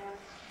Crimea.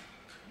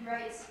 He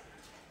writes,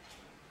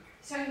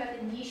 he's talking about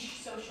the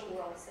niche social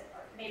worlds that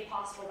are made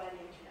possible by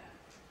the internet.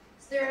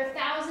 So there are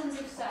thousands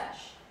of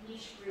such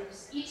niche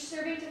groups, each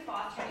serving to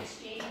foster an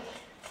exchange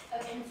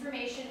of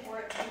information or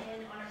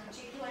opinion on a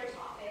particular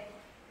topic,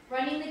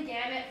 running the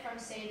gamut from,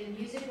 say, the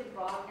music of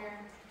Wagner,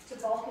 to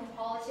Balkan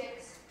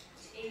politics,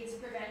 to AIDS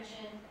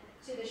prevention,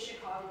 to the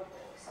Chicago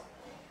Bulls.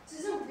 This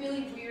is a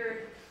really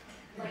weird,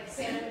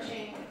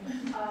 sandwiching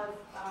of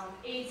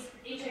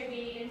HIV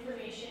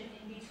information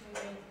in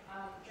between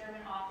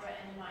German opera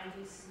and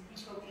the 90s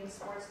utopian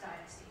sports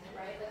dynasty,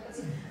 right?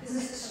 This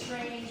is a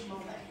strange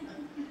moment.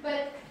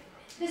 But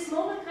this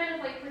moment kind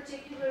of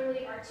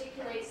particularly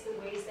articulates the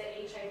ways that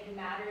HIV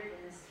mattered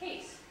in this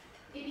case.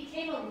 It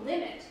became a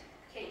limit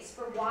case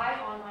for why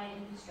online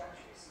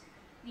infrastructures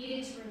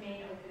needed to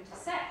remain open to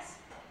sex.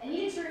 And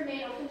needed to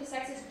remain open to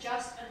sex is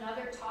just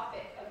another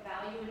topic of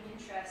value and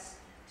interest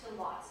to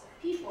lots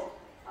of people,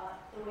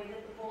 the way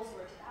that the Bulls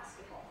were to basketball.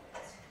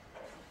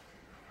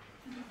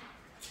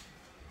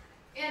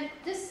 And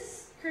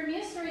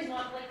Crimea story is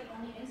not like the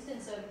only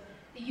instance of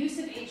the use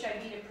of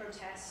HIV to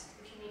protest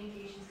the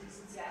Communications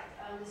Decency Act.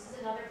 This is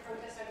another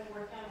protest I've been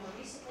working on more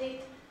recently,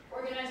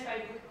 organized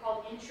by a group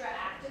called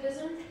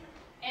Intra-Activism.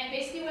 And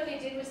basically what they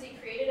did was they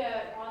created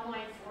an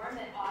online form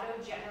that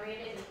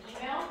auto-generated an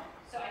email.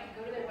 So I could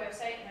go to their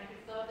website and I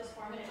could fill out this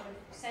form and it would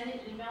send an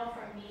email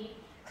from me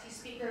to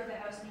Speaker of the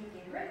House Newt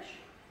Gingrich.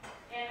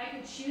 And I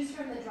could choose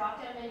from the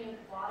drop-down menu at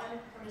the bottom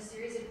from a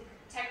series of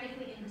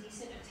technically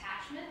indecent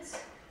attachments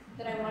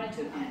that I wanted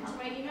to append to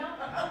my email.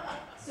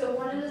 So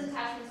one of those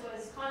attachments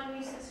was condom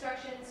use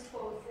instructions,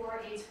 quote,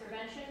 for AIDS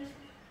prevention.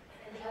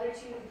 And the other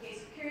two, in case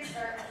you're curious,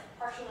 are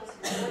partial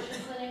list of abortion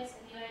clinics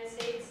in the United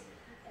States.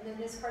 And then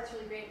this part's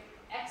really great.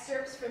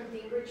 Excerpts from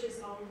Gingrich's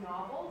own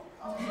novel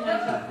in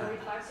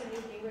 1945. So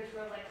Newt Gingrich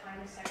wrote like kind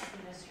of sexy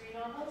mystery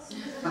novels. So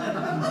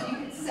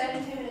you could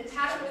send him an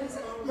attachment of his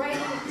own writing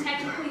and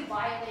technically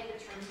violate the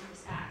terms of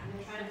this act. And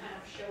they're trying to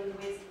kind of show the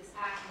ways that this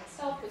act in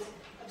itself was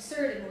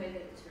absurd in the way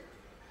that it was written.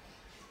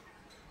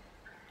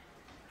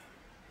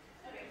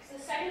 Okay, so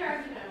the second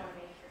argument I want to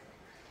make here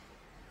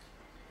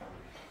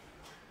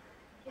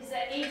is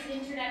that AIDS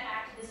internet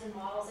activism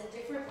models a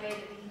different way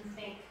that we can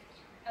think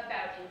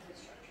about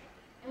infrastructure.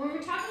 And when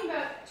we're talking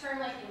about a term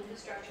like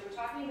infrastructure, we're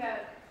talking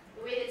about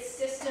the way that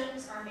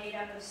systems are made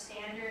up of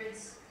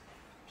standards,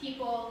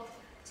 people,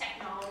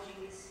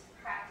 technologies,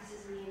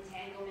 practices, and the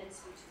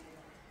entanglements between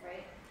them,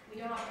 right? We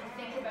don't often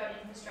think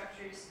about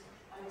infrastructures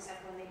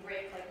except when they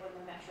break, like when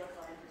the metro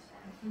flooded this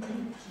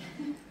morning.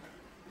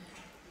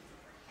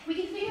 We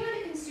can think about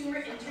the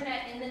consumer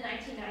internet in the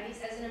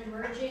 1990s as an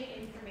emerging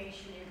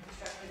information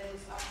infrastructure that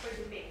was up for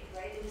debate,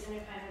 right? It was in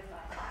a kind of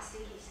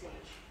plasticky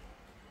stage.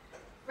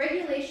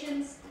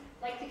 Regulations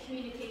like the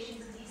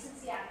Communications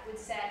Decency Act would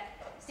set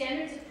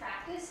standards of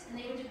practice, and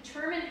they would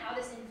determine how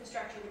this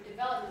infrastructure would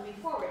develop moving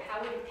forward,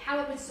 how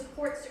it would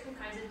support certain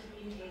kinds of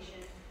communication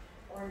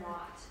or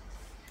not.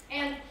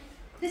 And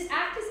this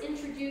act is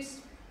introduced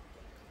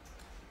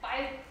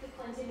by the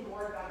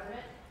Clinton-Gore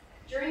government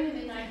during the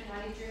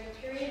mid-1990s, during a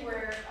period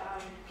where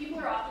people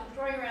are often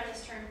throwing around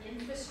this term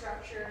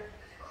infrastructure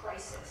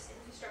crisis.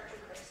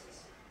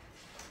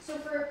 So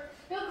for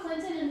Bill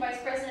Clinton and Vice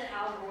President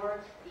Al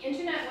Gore, the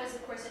internet was,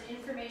 of course, an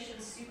information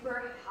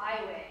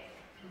superhighway.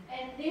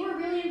 And they were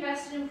really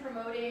invested in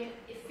promoting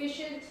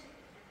efficient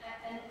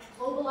and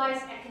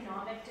globalized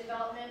economic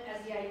development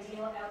as the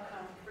ideal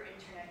outcome for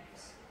internet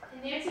use.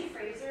 And Nancy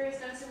Fraser has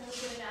done some really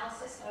good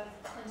analysis of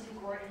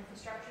Clinton-Gore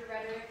infrastructure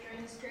rhetoric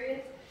during this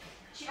period.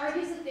 She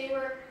argues that they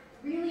were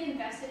really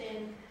invested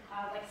in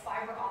like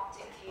fiber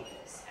optic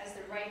cables as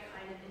the right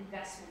kind of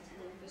investment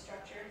in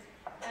infrastructure.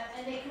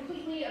 And they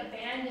completely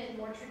abandoned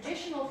more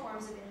traditional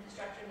forms of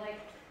infrastructure like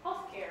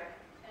healthcare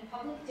and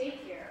public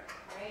daycare,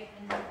 right,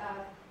 and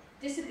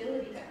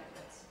disability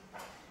benefits.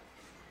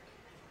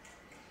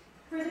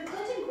 For the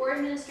Clinton-Gore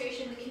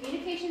administration, the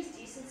Communications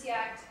Decency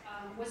Act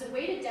was a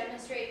way to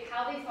demonstrate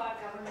how they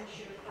thought government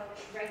should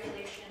approach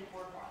regulation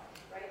more broadly,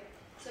 right?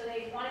 So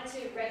they wanted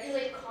to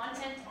regulate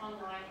content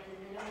online in a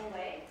minimal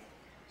way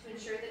to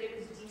ensure that it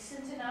was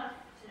decent enough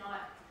to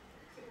not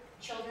put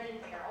children in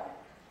peril.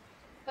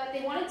 But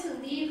they wanted to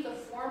leave the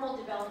formal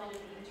development of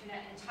the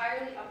internet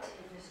entirely up to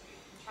industry,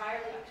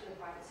 entirely up to the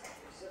private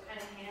sector, so kind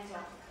of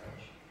hands-off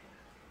approach.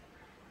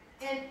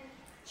 And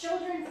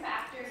children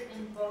factored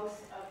in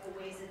both of the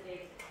ways that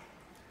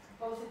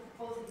both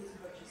of these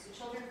approaches. So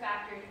children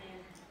factored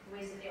in the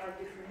ways that they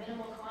argued for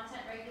minimal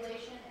content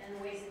regulation and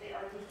the ways that they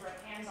argued for a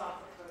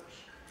hands-off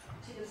approach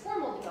to the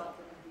formal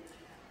development of the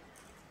internet.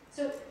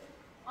 So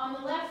on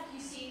the left,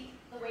 you see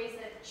the ways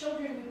that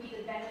children would be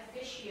the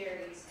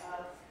beneficiaries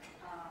of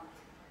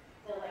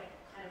the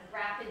kind of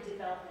rapid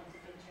development of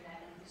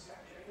internet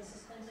infrastructure. This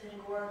is Clinton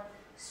and Gore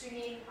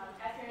stringing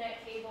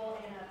Ethernet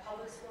cable in a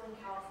public school in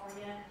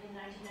California in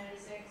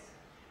 1996.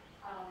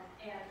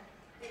 And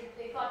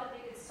they thought that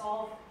they could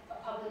solve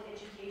a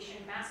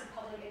massive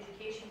public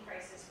education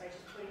crisis by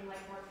just putting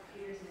like more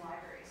computers in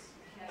libraries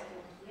connected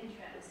to the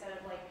internet instead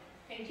of like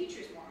paying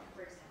teachers more,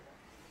 for example,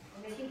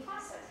 or making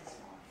class sizes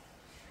smaller.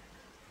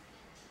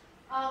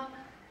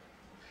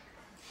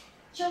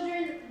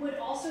 Children would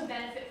also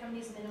benefit from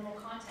these minimal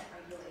content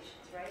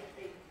regulations, right?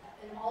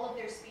 In all of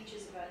their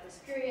speeches about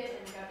this period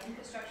and about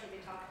infrastructure, they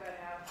talk about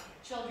how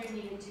children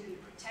needed to be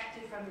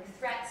protected from the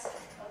threats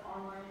of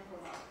online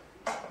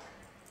pornography.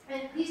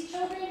 And these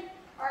children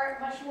are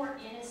much more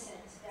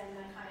innocent than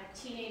the kind of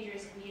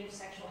teenagers in need of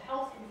sexual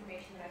health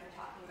information that I've been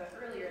talking about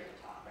earlier in the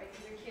talk, right?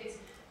 These are kids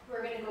who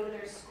are going to go to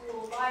their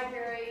school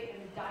library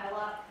and dial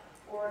up,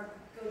 or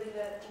go to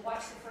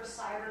watch the first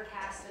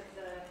cybercast of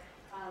the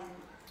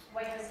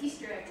White House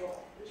Easter egg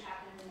roll, which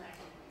happened in 1990.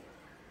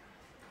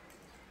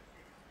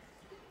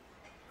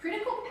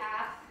 Critical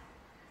Path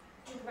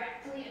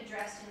directly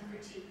addressed and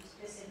critiqued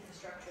this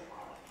infrastructure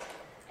model.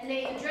 And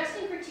they addressed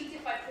and critiqued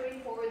it by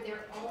putting forward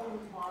their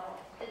own model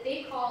that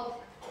they called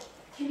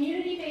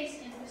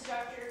community-based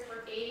infrastructure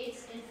for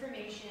AIDS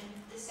information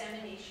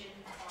dissemination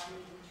on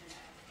the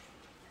internet.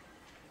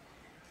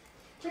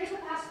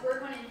 Critical Path's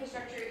work on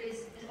infrastructure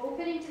is an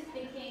opening to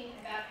thinking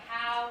about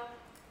how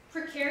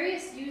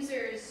precarious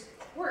users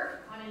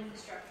work on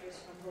infrastructures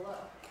from below,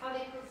 how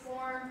they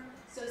perform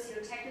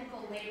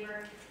socio-technical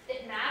labor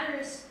that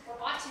matters or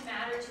ought to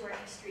matter to our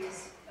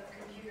histories of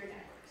computer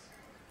networks.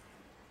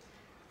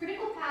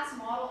 Critical Path's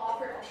model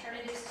offered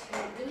alternatives to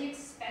really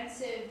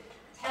expensive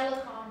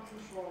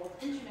telecom-controlled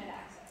internet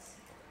access.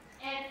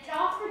 And it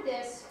offered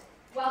this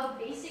while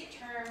the basic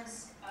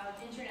terms of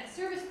internet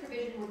service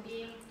provision were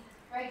being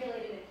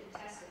regulated and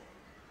contested.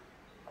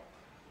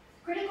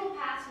 Critical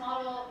Path's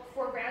model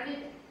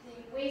foregrounded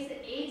the ways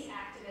that AIDS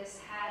activists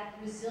had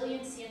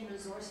resiliency and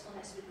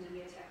resourcefulness with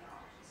media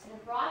technologies, and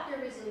it brought their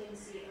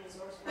resiliency and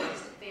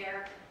resourcefulness to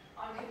bear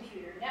on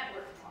computer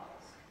network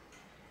models.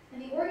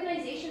 And the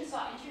organization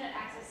saw internet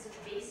access as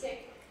a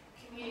basic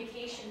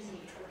communications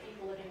need for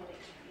people living with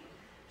HIV.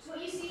 So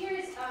what you see here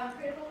is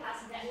Critical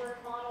Path's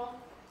network model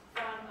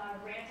from a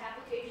grant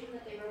application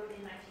that they wrote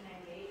in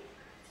 1998.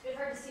 It's a bit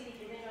hard to see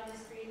the image on the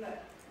screen,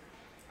 but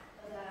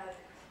the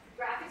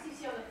graphics you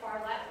see on the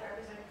far left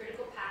represent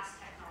Critical Path's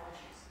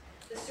technologies.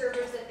 The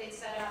servers that they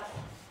set up,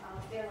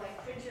 they're like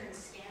printer and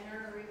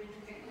scanner are even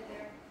depicted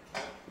there.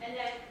 And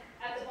then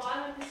at the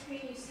bottom of the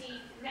screen you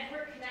see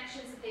network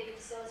connections that they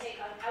facilitate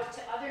out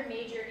to other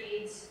major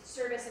AIDS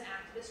service and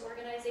activist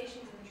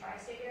organizations in the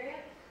tri-state area.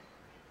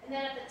 And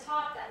then at the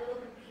top, that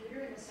little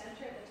computer in the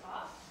center at the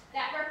top,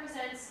 that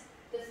represents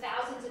the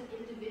thousands of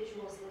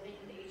individuals living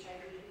with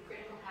HIV who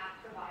Critical Path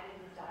provided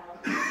with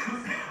dialogue.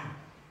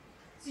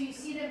 So you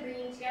see them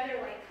bringing together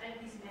like kind of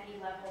these many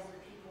levels of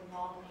people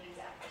involved in AIDS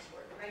activist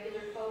work. The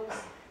regular folks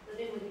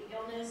living with the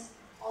illness,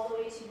 all the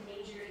way to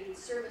major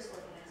AIDS service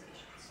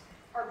organizations,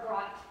 are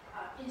brought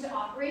into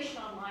operation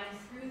online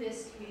through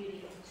this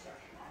community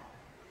infrastructure model.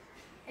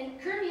 And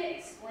Curmia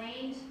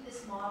explained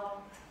this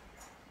model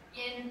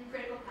in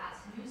Critical Path's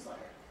newsletter.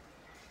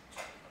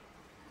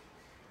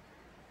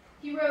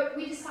 He wrote,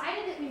 "We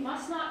decided that we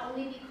must not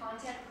only be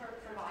content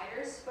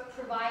providers, but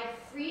provide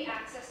free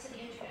access to the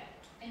internet,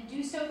 and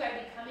do so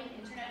by becoming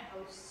internet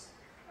hosts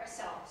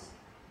ourselves.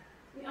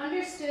 We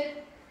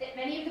understood that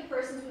many of the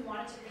persons we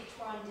wanted to reach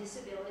were on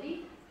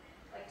disability,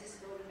 like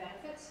disability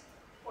benefits,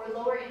 or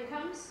lower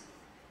incomes,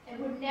 and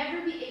would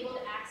never be able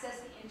to access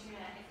the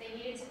internet if they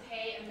needed to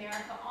pay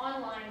America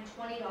Online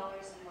 $20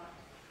 a month.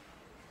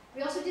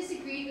 We also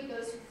disagreed with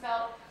those who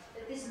felt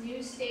that this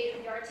new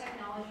state-of-the-art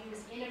technology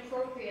was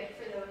inappropriate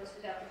for those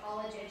without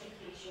college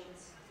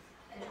educations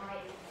and high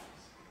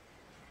incomes."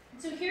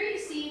 And so here you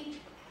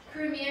see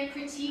Curmia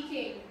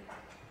critiquing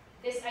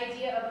this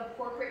idea of a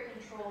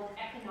corporate-controlled,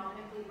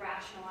 economically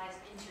rationalized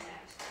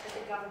internet that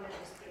the government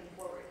was putting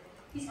forward.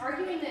 He's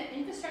arguing that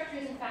infrastructure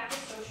is in fact a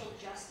social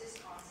justice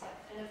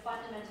concept and a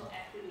fundamental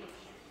equity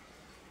issue.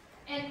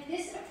 And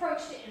this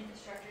approach to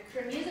infrastructure,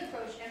 Curmia's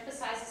approach,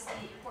 emphasizes the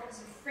importance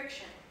of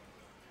friction,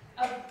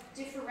 of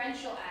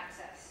differential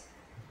access,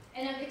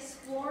 and of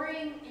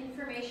exploring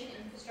information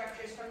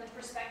infrastructures from the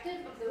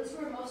perspective of those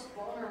who are most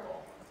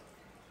vulnerable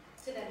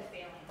to them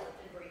failing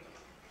and breaking.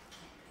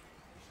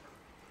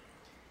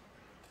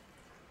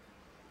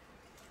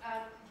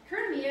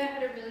 Curmia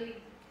had a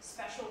really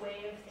special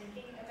way of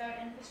thinking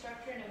about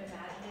infrastructure and of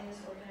imagining this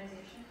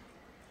organization.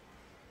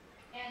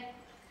 And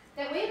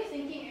that way of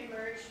thinking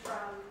emerged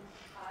from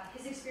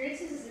his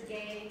experiences as a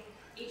gay,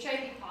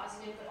 HIV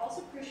positive, but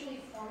also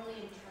crucially formerly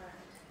interned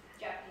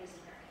Japanese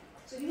American.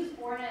 So he was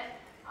born at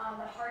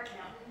the Hart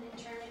Mountain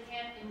internment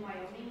camp in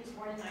Wyoming. He was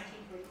born in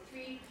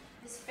 1943.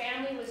 His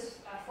family was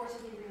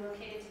forcibly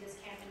relocated to this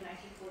camp in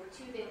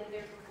 1942. They lived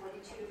there from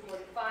 42 to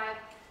 45,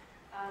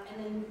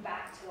 and then moved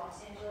back to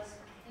Los Angeles.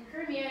 And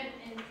Curmia,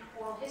 in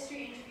oral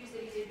history interviews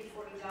that he did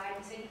before he died,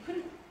 he said he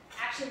couldn't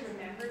actually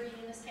remember being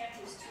in this camp.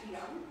 He was too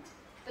young,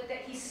 but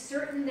that he's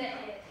certain that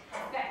it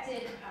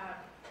affected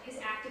his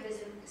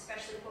activism,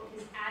 especially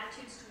his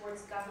attitudes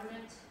towards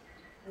government,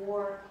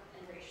 war,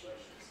 and racial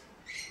issues.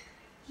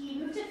 He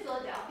moved to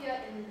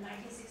Philadelphia in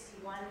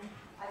 1961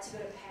 to go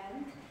to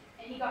Penn,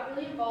 and he got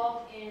really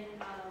involved in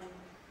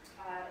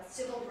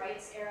civil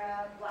rights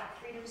era, black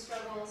freedom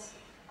struggles,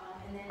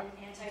 and then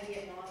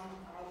anti-Vietnam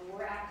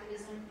war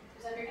activism.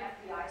 He was under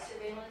FBI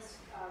surveillance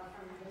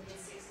from the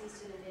mid-60s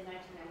to the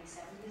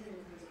mid-1970s, and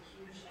there was a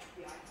huge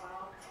FBI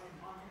file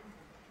on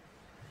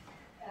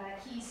him.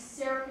 He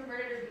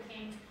seroconverted or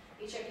became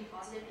HIV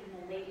positive in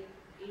the late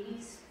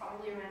 80s,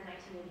 probably around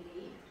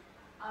 1988.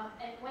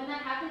 And when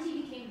that happened,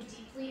 he became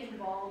deeply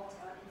involved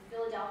in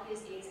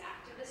Philadelphia's AIDS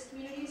activist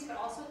communities, but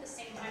also at the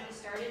same time he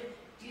started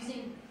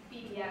using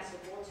BBS or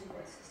bulletin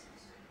board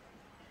systems.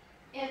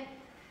 And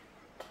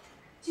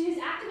to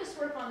his activist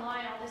work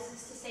online, all this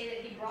is to say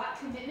that he brought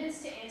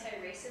commitments to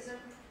anti-racism,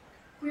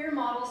 queer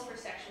models for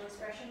sexual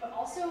expression, but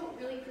also,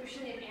 really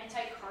crucially, an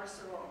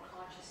anti-carceral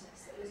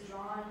consciousness that was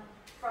drawn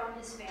from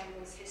his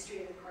family's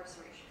history of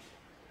incarceration.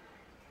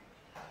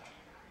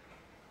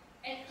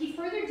 And he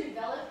further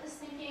developed this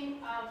thinking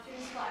through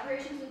his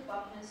collaborations with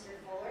Buckminster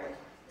Fuller.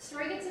 The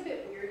story gets a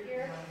bit weird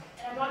here,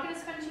 and I'm not going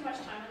to spend too much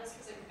time on this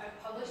because I've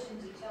published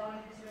in detail on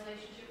his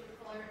relationship with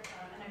Fuller,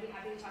 and I'd be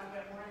happy to talk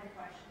about it more in the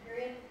question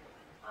period.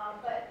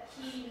 But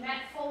he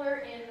met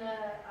Fuller in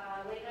the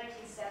late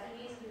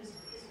 1970s. He was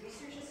his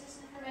research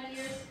assistant for many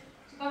years.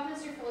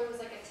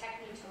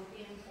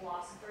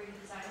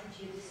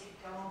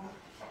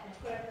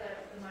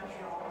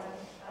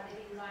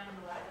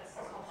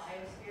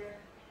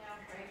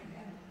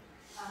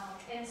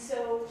 And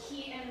so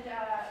he and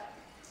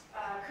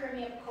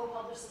Kurmia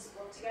co-published this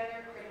book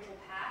together, Critical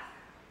Path,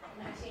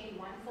 in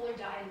 1981. Fuller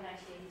died in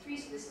 1983,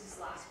 so this is his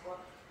last book.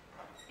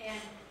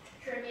 And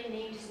Kurmia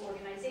named his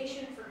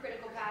organization for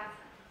Critical Path.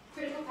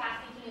 Critical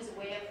path thinking is a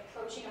way of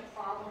approaching a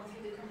problem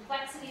through the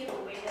complexity of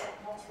the way that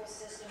multiple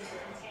systems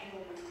are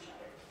entangled with each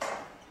other.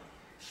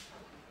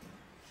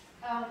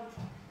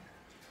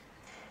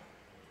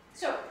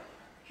 So,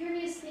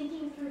 Kurmia is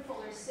thinking through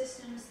Fuller's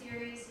systems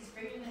theories. He's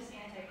bringing this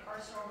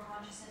anti-carceral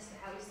consciousness to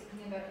how he's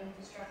thinking about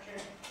infrastructure.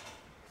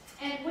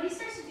 And what he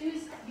starts to do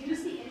is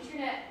use the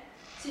internet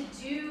to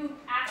do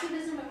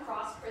activism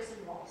across prison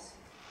walls.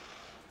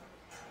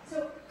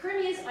 So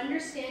Kurmia is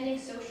understanding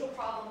social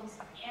problems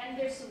and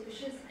their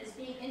solutions as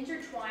being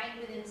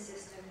intertwined within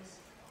systems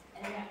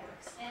and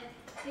networks. And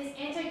his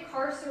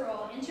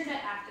anti-carceral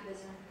internet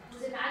activism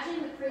was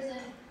imagining the prison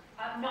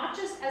not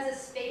just as a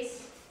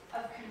space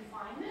of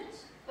confinement,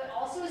 but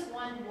also as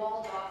one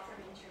walled off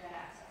from internet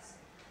access.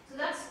 So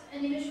that's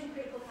an image from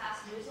Critical Path's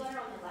newsletter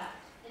on the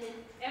left. And in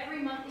every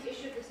monthly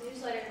issue of this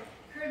newsletter,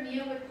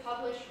 Kurmia would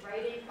publish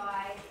writing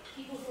by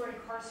people who are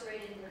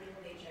incarcerated and living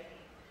with HIV.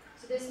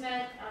 So this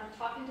meant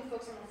talking to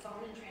folks on the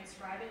phone and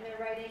transcribing their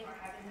writing or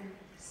having them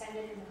send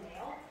it in the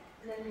mail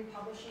and then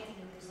republishing it in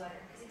the newsletter.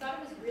 Because he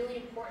thought it was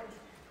really important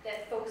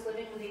that folks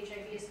living with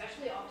HIV,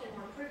 especially often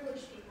more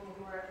privileged people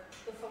who are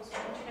the folks with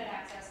internet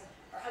access,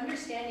 are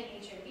understanding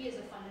HIV as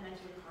a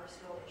fundamentally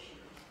carceral issue.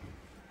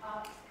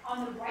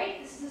 On the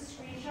right, this is a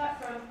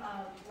screenshot from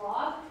a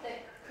blog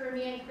that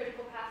Kurmia and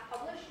Critical Path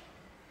published.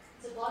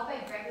 It's a blog by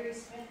Gregory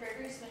Smith.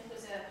 Gregory Smith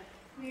was a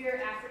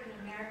queer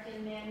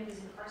African-American man who was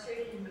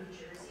incarcerated in New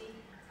Jersey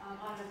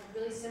on a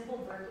really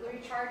simple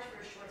burglary charge for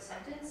a short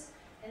sentence.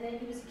 And then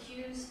he was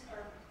accused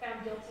or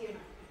found guilty of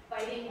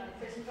biting a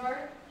prison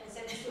guard and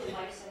sentenced to a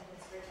life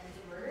sentence for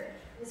attempted murder.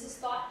 This is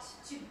thought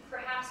to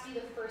perhaps be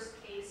the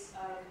first case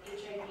of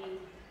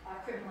HIV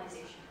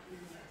criminalization in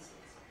the United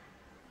States.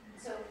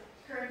 So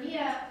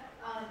Kurmia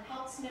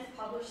helped Smith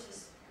publish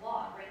this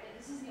blog, right? Like,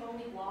 this is the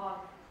only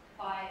blog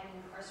by an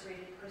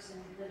incarcerated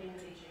person living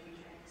with HIV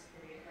during this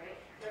period, right?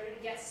 In order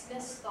to get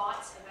Smith's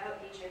thoughts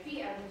about HIV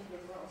out into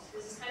the world. So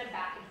this is kind of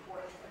back and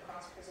forth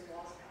across prison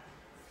walls.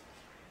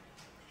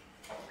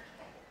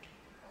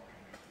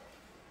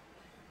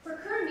 For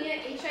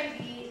Kurmia,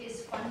 HIV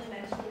is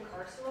fundamentally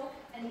carceral,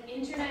 and the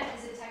internet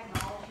is a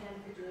technology then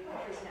for doing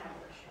prison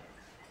abolition.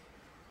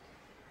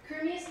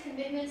 Kurmia's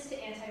commitments to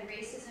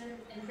anti-racism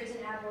and prison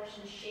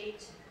abolition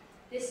shaped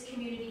this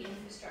community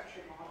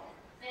infrastructure model.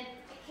 And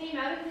it came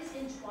out of his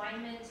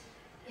entwinement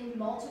in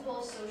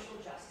multiple social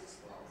justice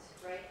worlds,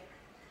 right?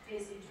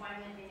 His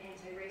entwinement in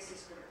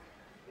anti-racist work,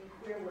 in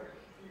queer work,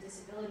 in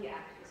disability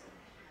activism.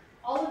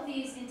 All of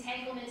these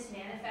entanglements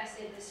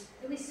manifested this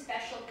really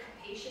special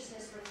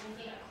capaciousness for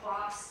thinking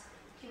across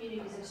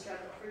communities of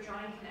struggle, for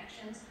drawing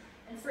connections,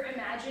 and for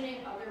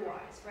imagining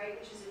otherwise, right?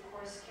 Which is, of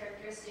course,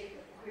 characteristic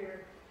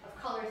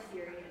of color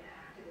theory and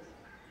activism.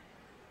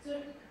 So,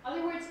 in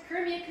other words,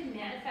 Kurmia could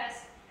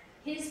manifest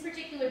his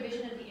particular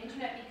vision of the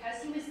internet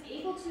because he was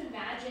able to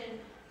imagine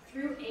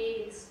through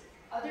AIDS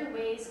other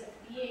ways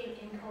of being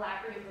in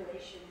collaborative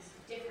relations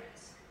of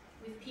difference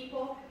with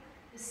people,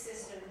 with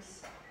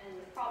systems, and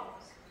with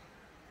problems.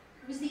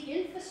 It was the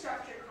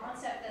infrastructure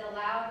concept that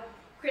allowed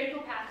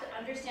Critical Path to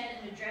understand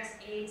and address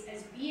AIDS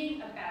as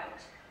being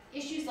about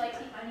issues like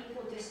the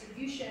unequal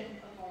distribution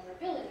of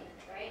vulnerability,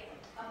 right?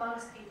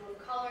 Amongst people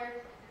of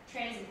color,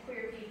 trans and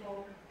queer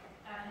people,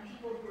 and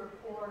people who are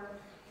poor,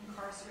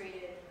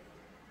 incarcerated,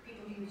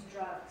 people who use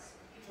drugs,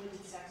 people who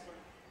use sex work.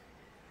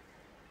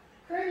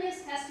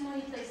 Kurmia's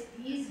testimony placed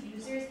these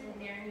users and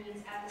their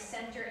needs at the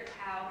center of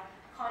how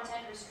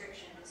content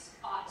restrictions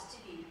ought to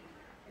be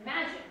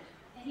imagined.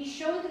 And he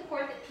showed the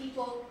court that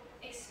people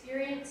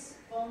experience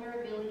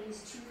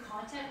vulnerabilities to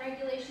content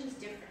regulations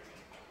differently,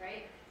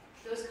 right?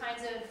 Those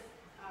kinds of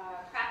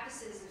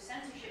practices of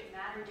censorship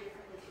matter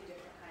differently to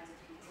different kinds of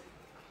people.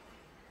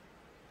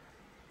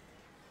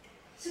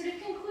 So to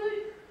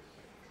conclude,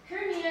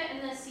 Kurmia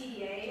and the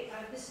CDA,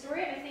 the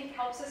story I think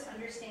helps us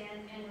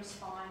understand and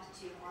respond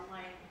to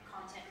online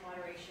content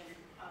moderation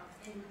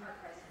in our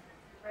present,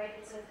 right?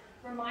 It's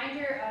a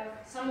reminder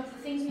of some of the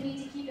things we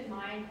need to keep in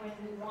mind when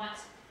we want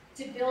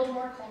to build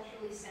more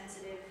culturally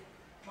sensitive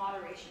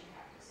moderation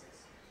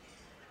practices.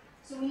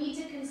 So we need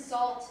to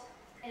consult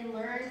and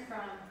learn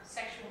from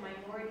sexual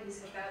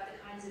minorities about the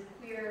kinds of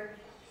queer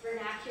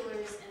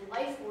vernaculars and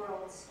life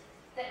worlds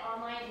that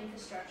online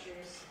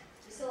infrastructures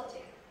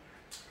facilitate.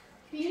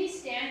 Community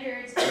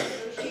standards are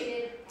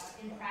negotiated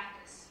in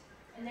practice,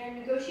 and they're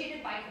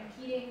negotiated by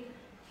competing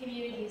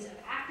communities of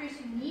actors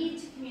who need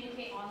to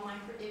communicate online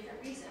for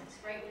different reasons,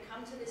 right? We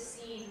come to this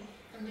scene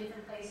from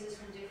different places,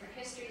 from different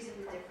histories, and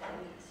with different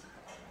needs.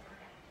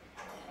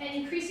 And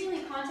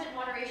increasingly, content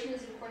moderation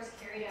is, of course,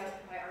 carried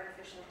out by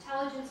artificial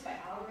intelligence, by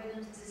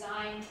algorithms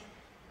designed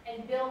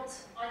and built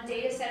on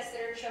data sets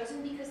that are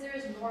chosen because they're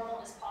as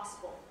normal as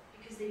possible,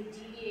 because they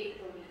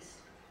deviate the least.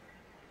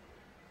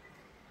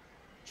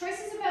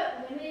 Choices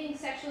about limiting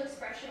sexual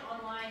expression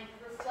online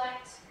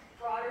reflect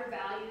broader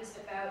values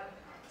about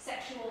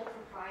sexual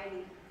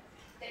propriety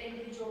that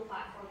individual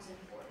platforms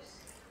enforce.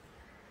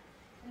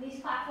 And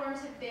these platforms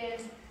have been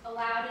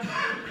allowed and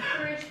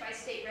encouraged by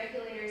state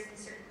regulators and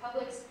certain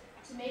publics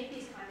to make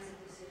these kinds of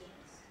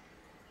decisions.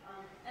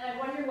 And I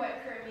wonder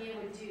what Crimea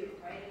would do,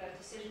 right, about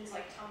decisions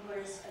like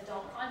Tumblr's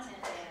adult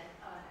content ban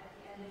at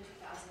the end of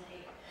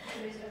 2008. And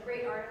there's a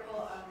great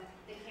article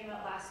that came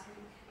out last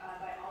week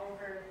by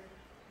Oliver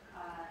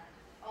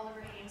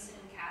Hameson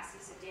and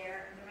Cassie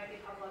Adair, and there might be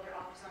a couple other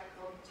authors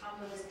articles,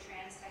 Tumblr as a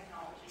trans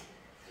technology.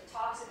 It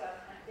talks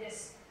about kind of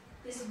this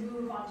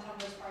move on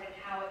Tumblr's part and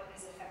how it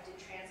has affected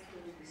trans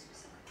communities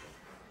specifically.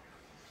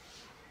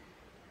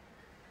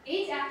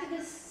 AIDS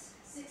activists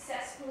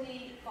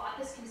successfully fought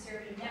this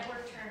conservative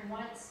network term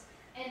once,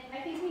 and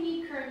I think we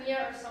need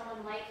Crimea or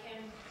someone like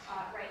him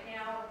right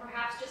now, or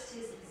perhaps just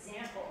his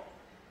example,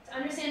 to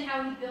understand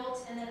how he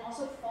built and then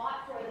also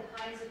fought for the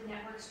kinds of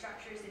network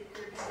structures that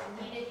groups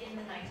needed in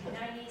the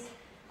 1990s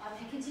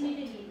and continue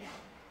to need now.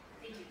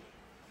 Thank you.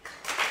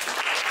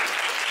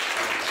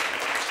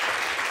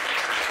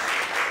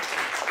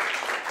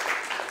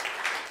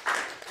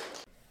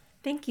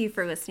 Thank you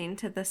for listening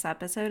to this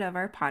episode of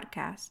our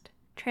podcast.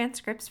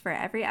 Transcripts for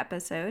every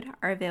episode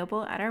are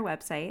available at our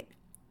website,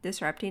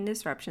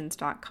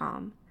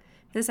 disruptingdisruptions.com.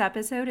 This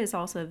episode is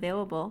also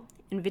available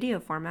in video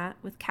format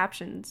with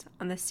captions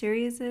on the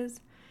series'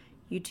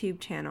 YouTube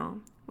channel,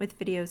 with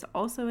videos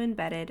also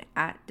embedded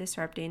at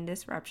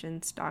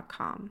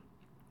disruptingdisruptions.com.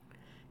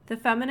 The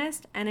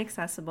Feminist and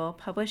Accessible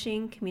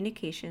Publishing,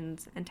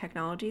 Communications, and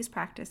Technologies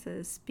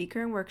Practices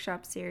Speaker and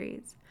Workshop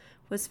Series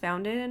was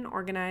founded and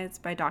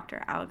organized by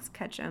Dr. Alex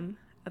Ketchum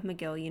of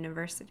McGill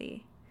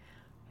University.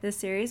 This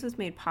series was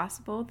made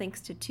possible thanks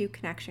to 2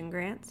 connection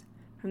grants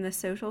from the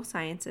Social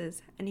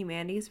Sciences and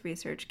Humanities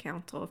Research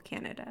Council of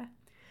Canada,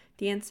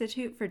 the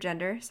Institute for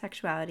Gender,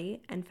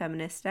 Sexuality, and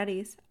Feminist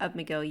Studies of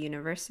McGill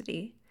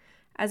University,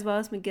 as well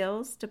as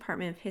McGill's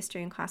Department of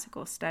History and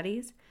Classical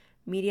Studies,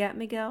 Media at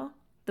McGill,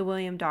 the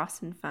William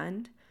Dawson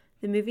Fund,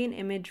 the Movie and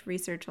Image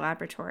Research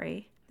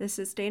Laboratory, the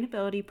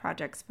Sustainability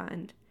Projects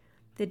Fund,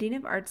 the Dean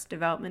of Arts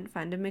Development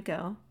Fund of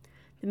McGill,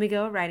 the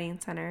McGill Writing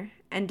Center,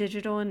 and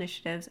digital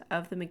initiatives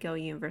of the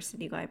McGill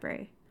University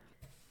Library.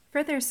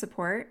 Further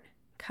support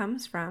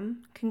comes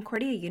from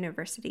Concordia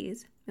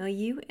University's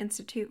Milieu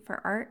Institute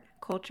for Art,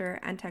 Culture,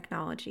 and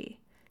Technology,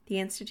 the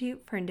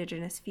Institute for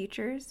Indigenous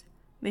Futures,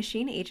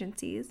 Machine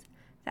Agencies,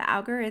 the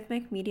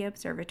Algorithmic Media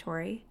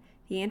Observatory,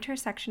 the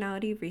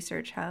Intersectionality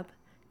Research Hub,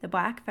 the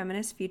Black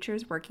Feminist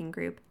Futures Working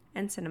Group,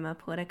 and Cinema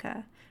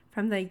Politica.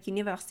 From the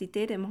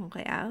Université de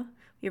Montréal,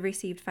 we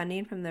received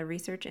funding from the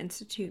Research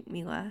Institute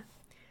MILA.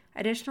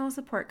 Additional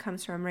support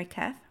comes from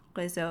RECEF,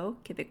 Réseau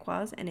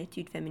Québécois en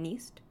Études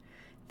Féministes,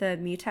 the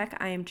MUTEC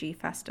IMG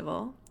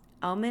Festival,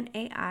 Element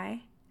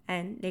AI,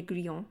 and Les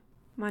Grillons,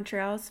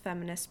 Montreal's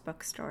feminist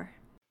bookstore.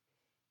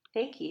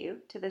 Thank you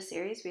to the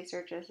series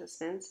research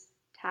assistants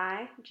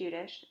Ty,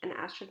 Judish, and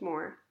Astrid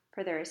Moore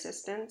for their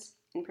assistance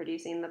in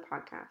producing the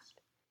podcast.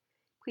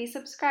 Please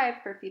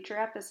subscribe for future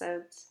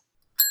episodes.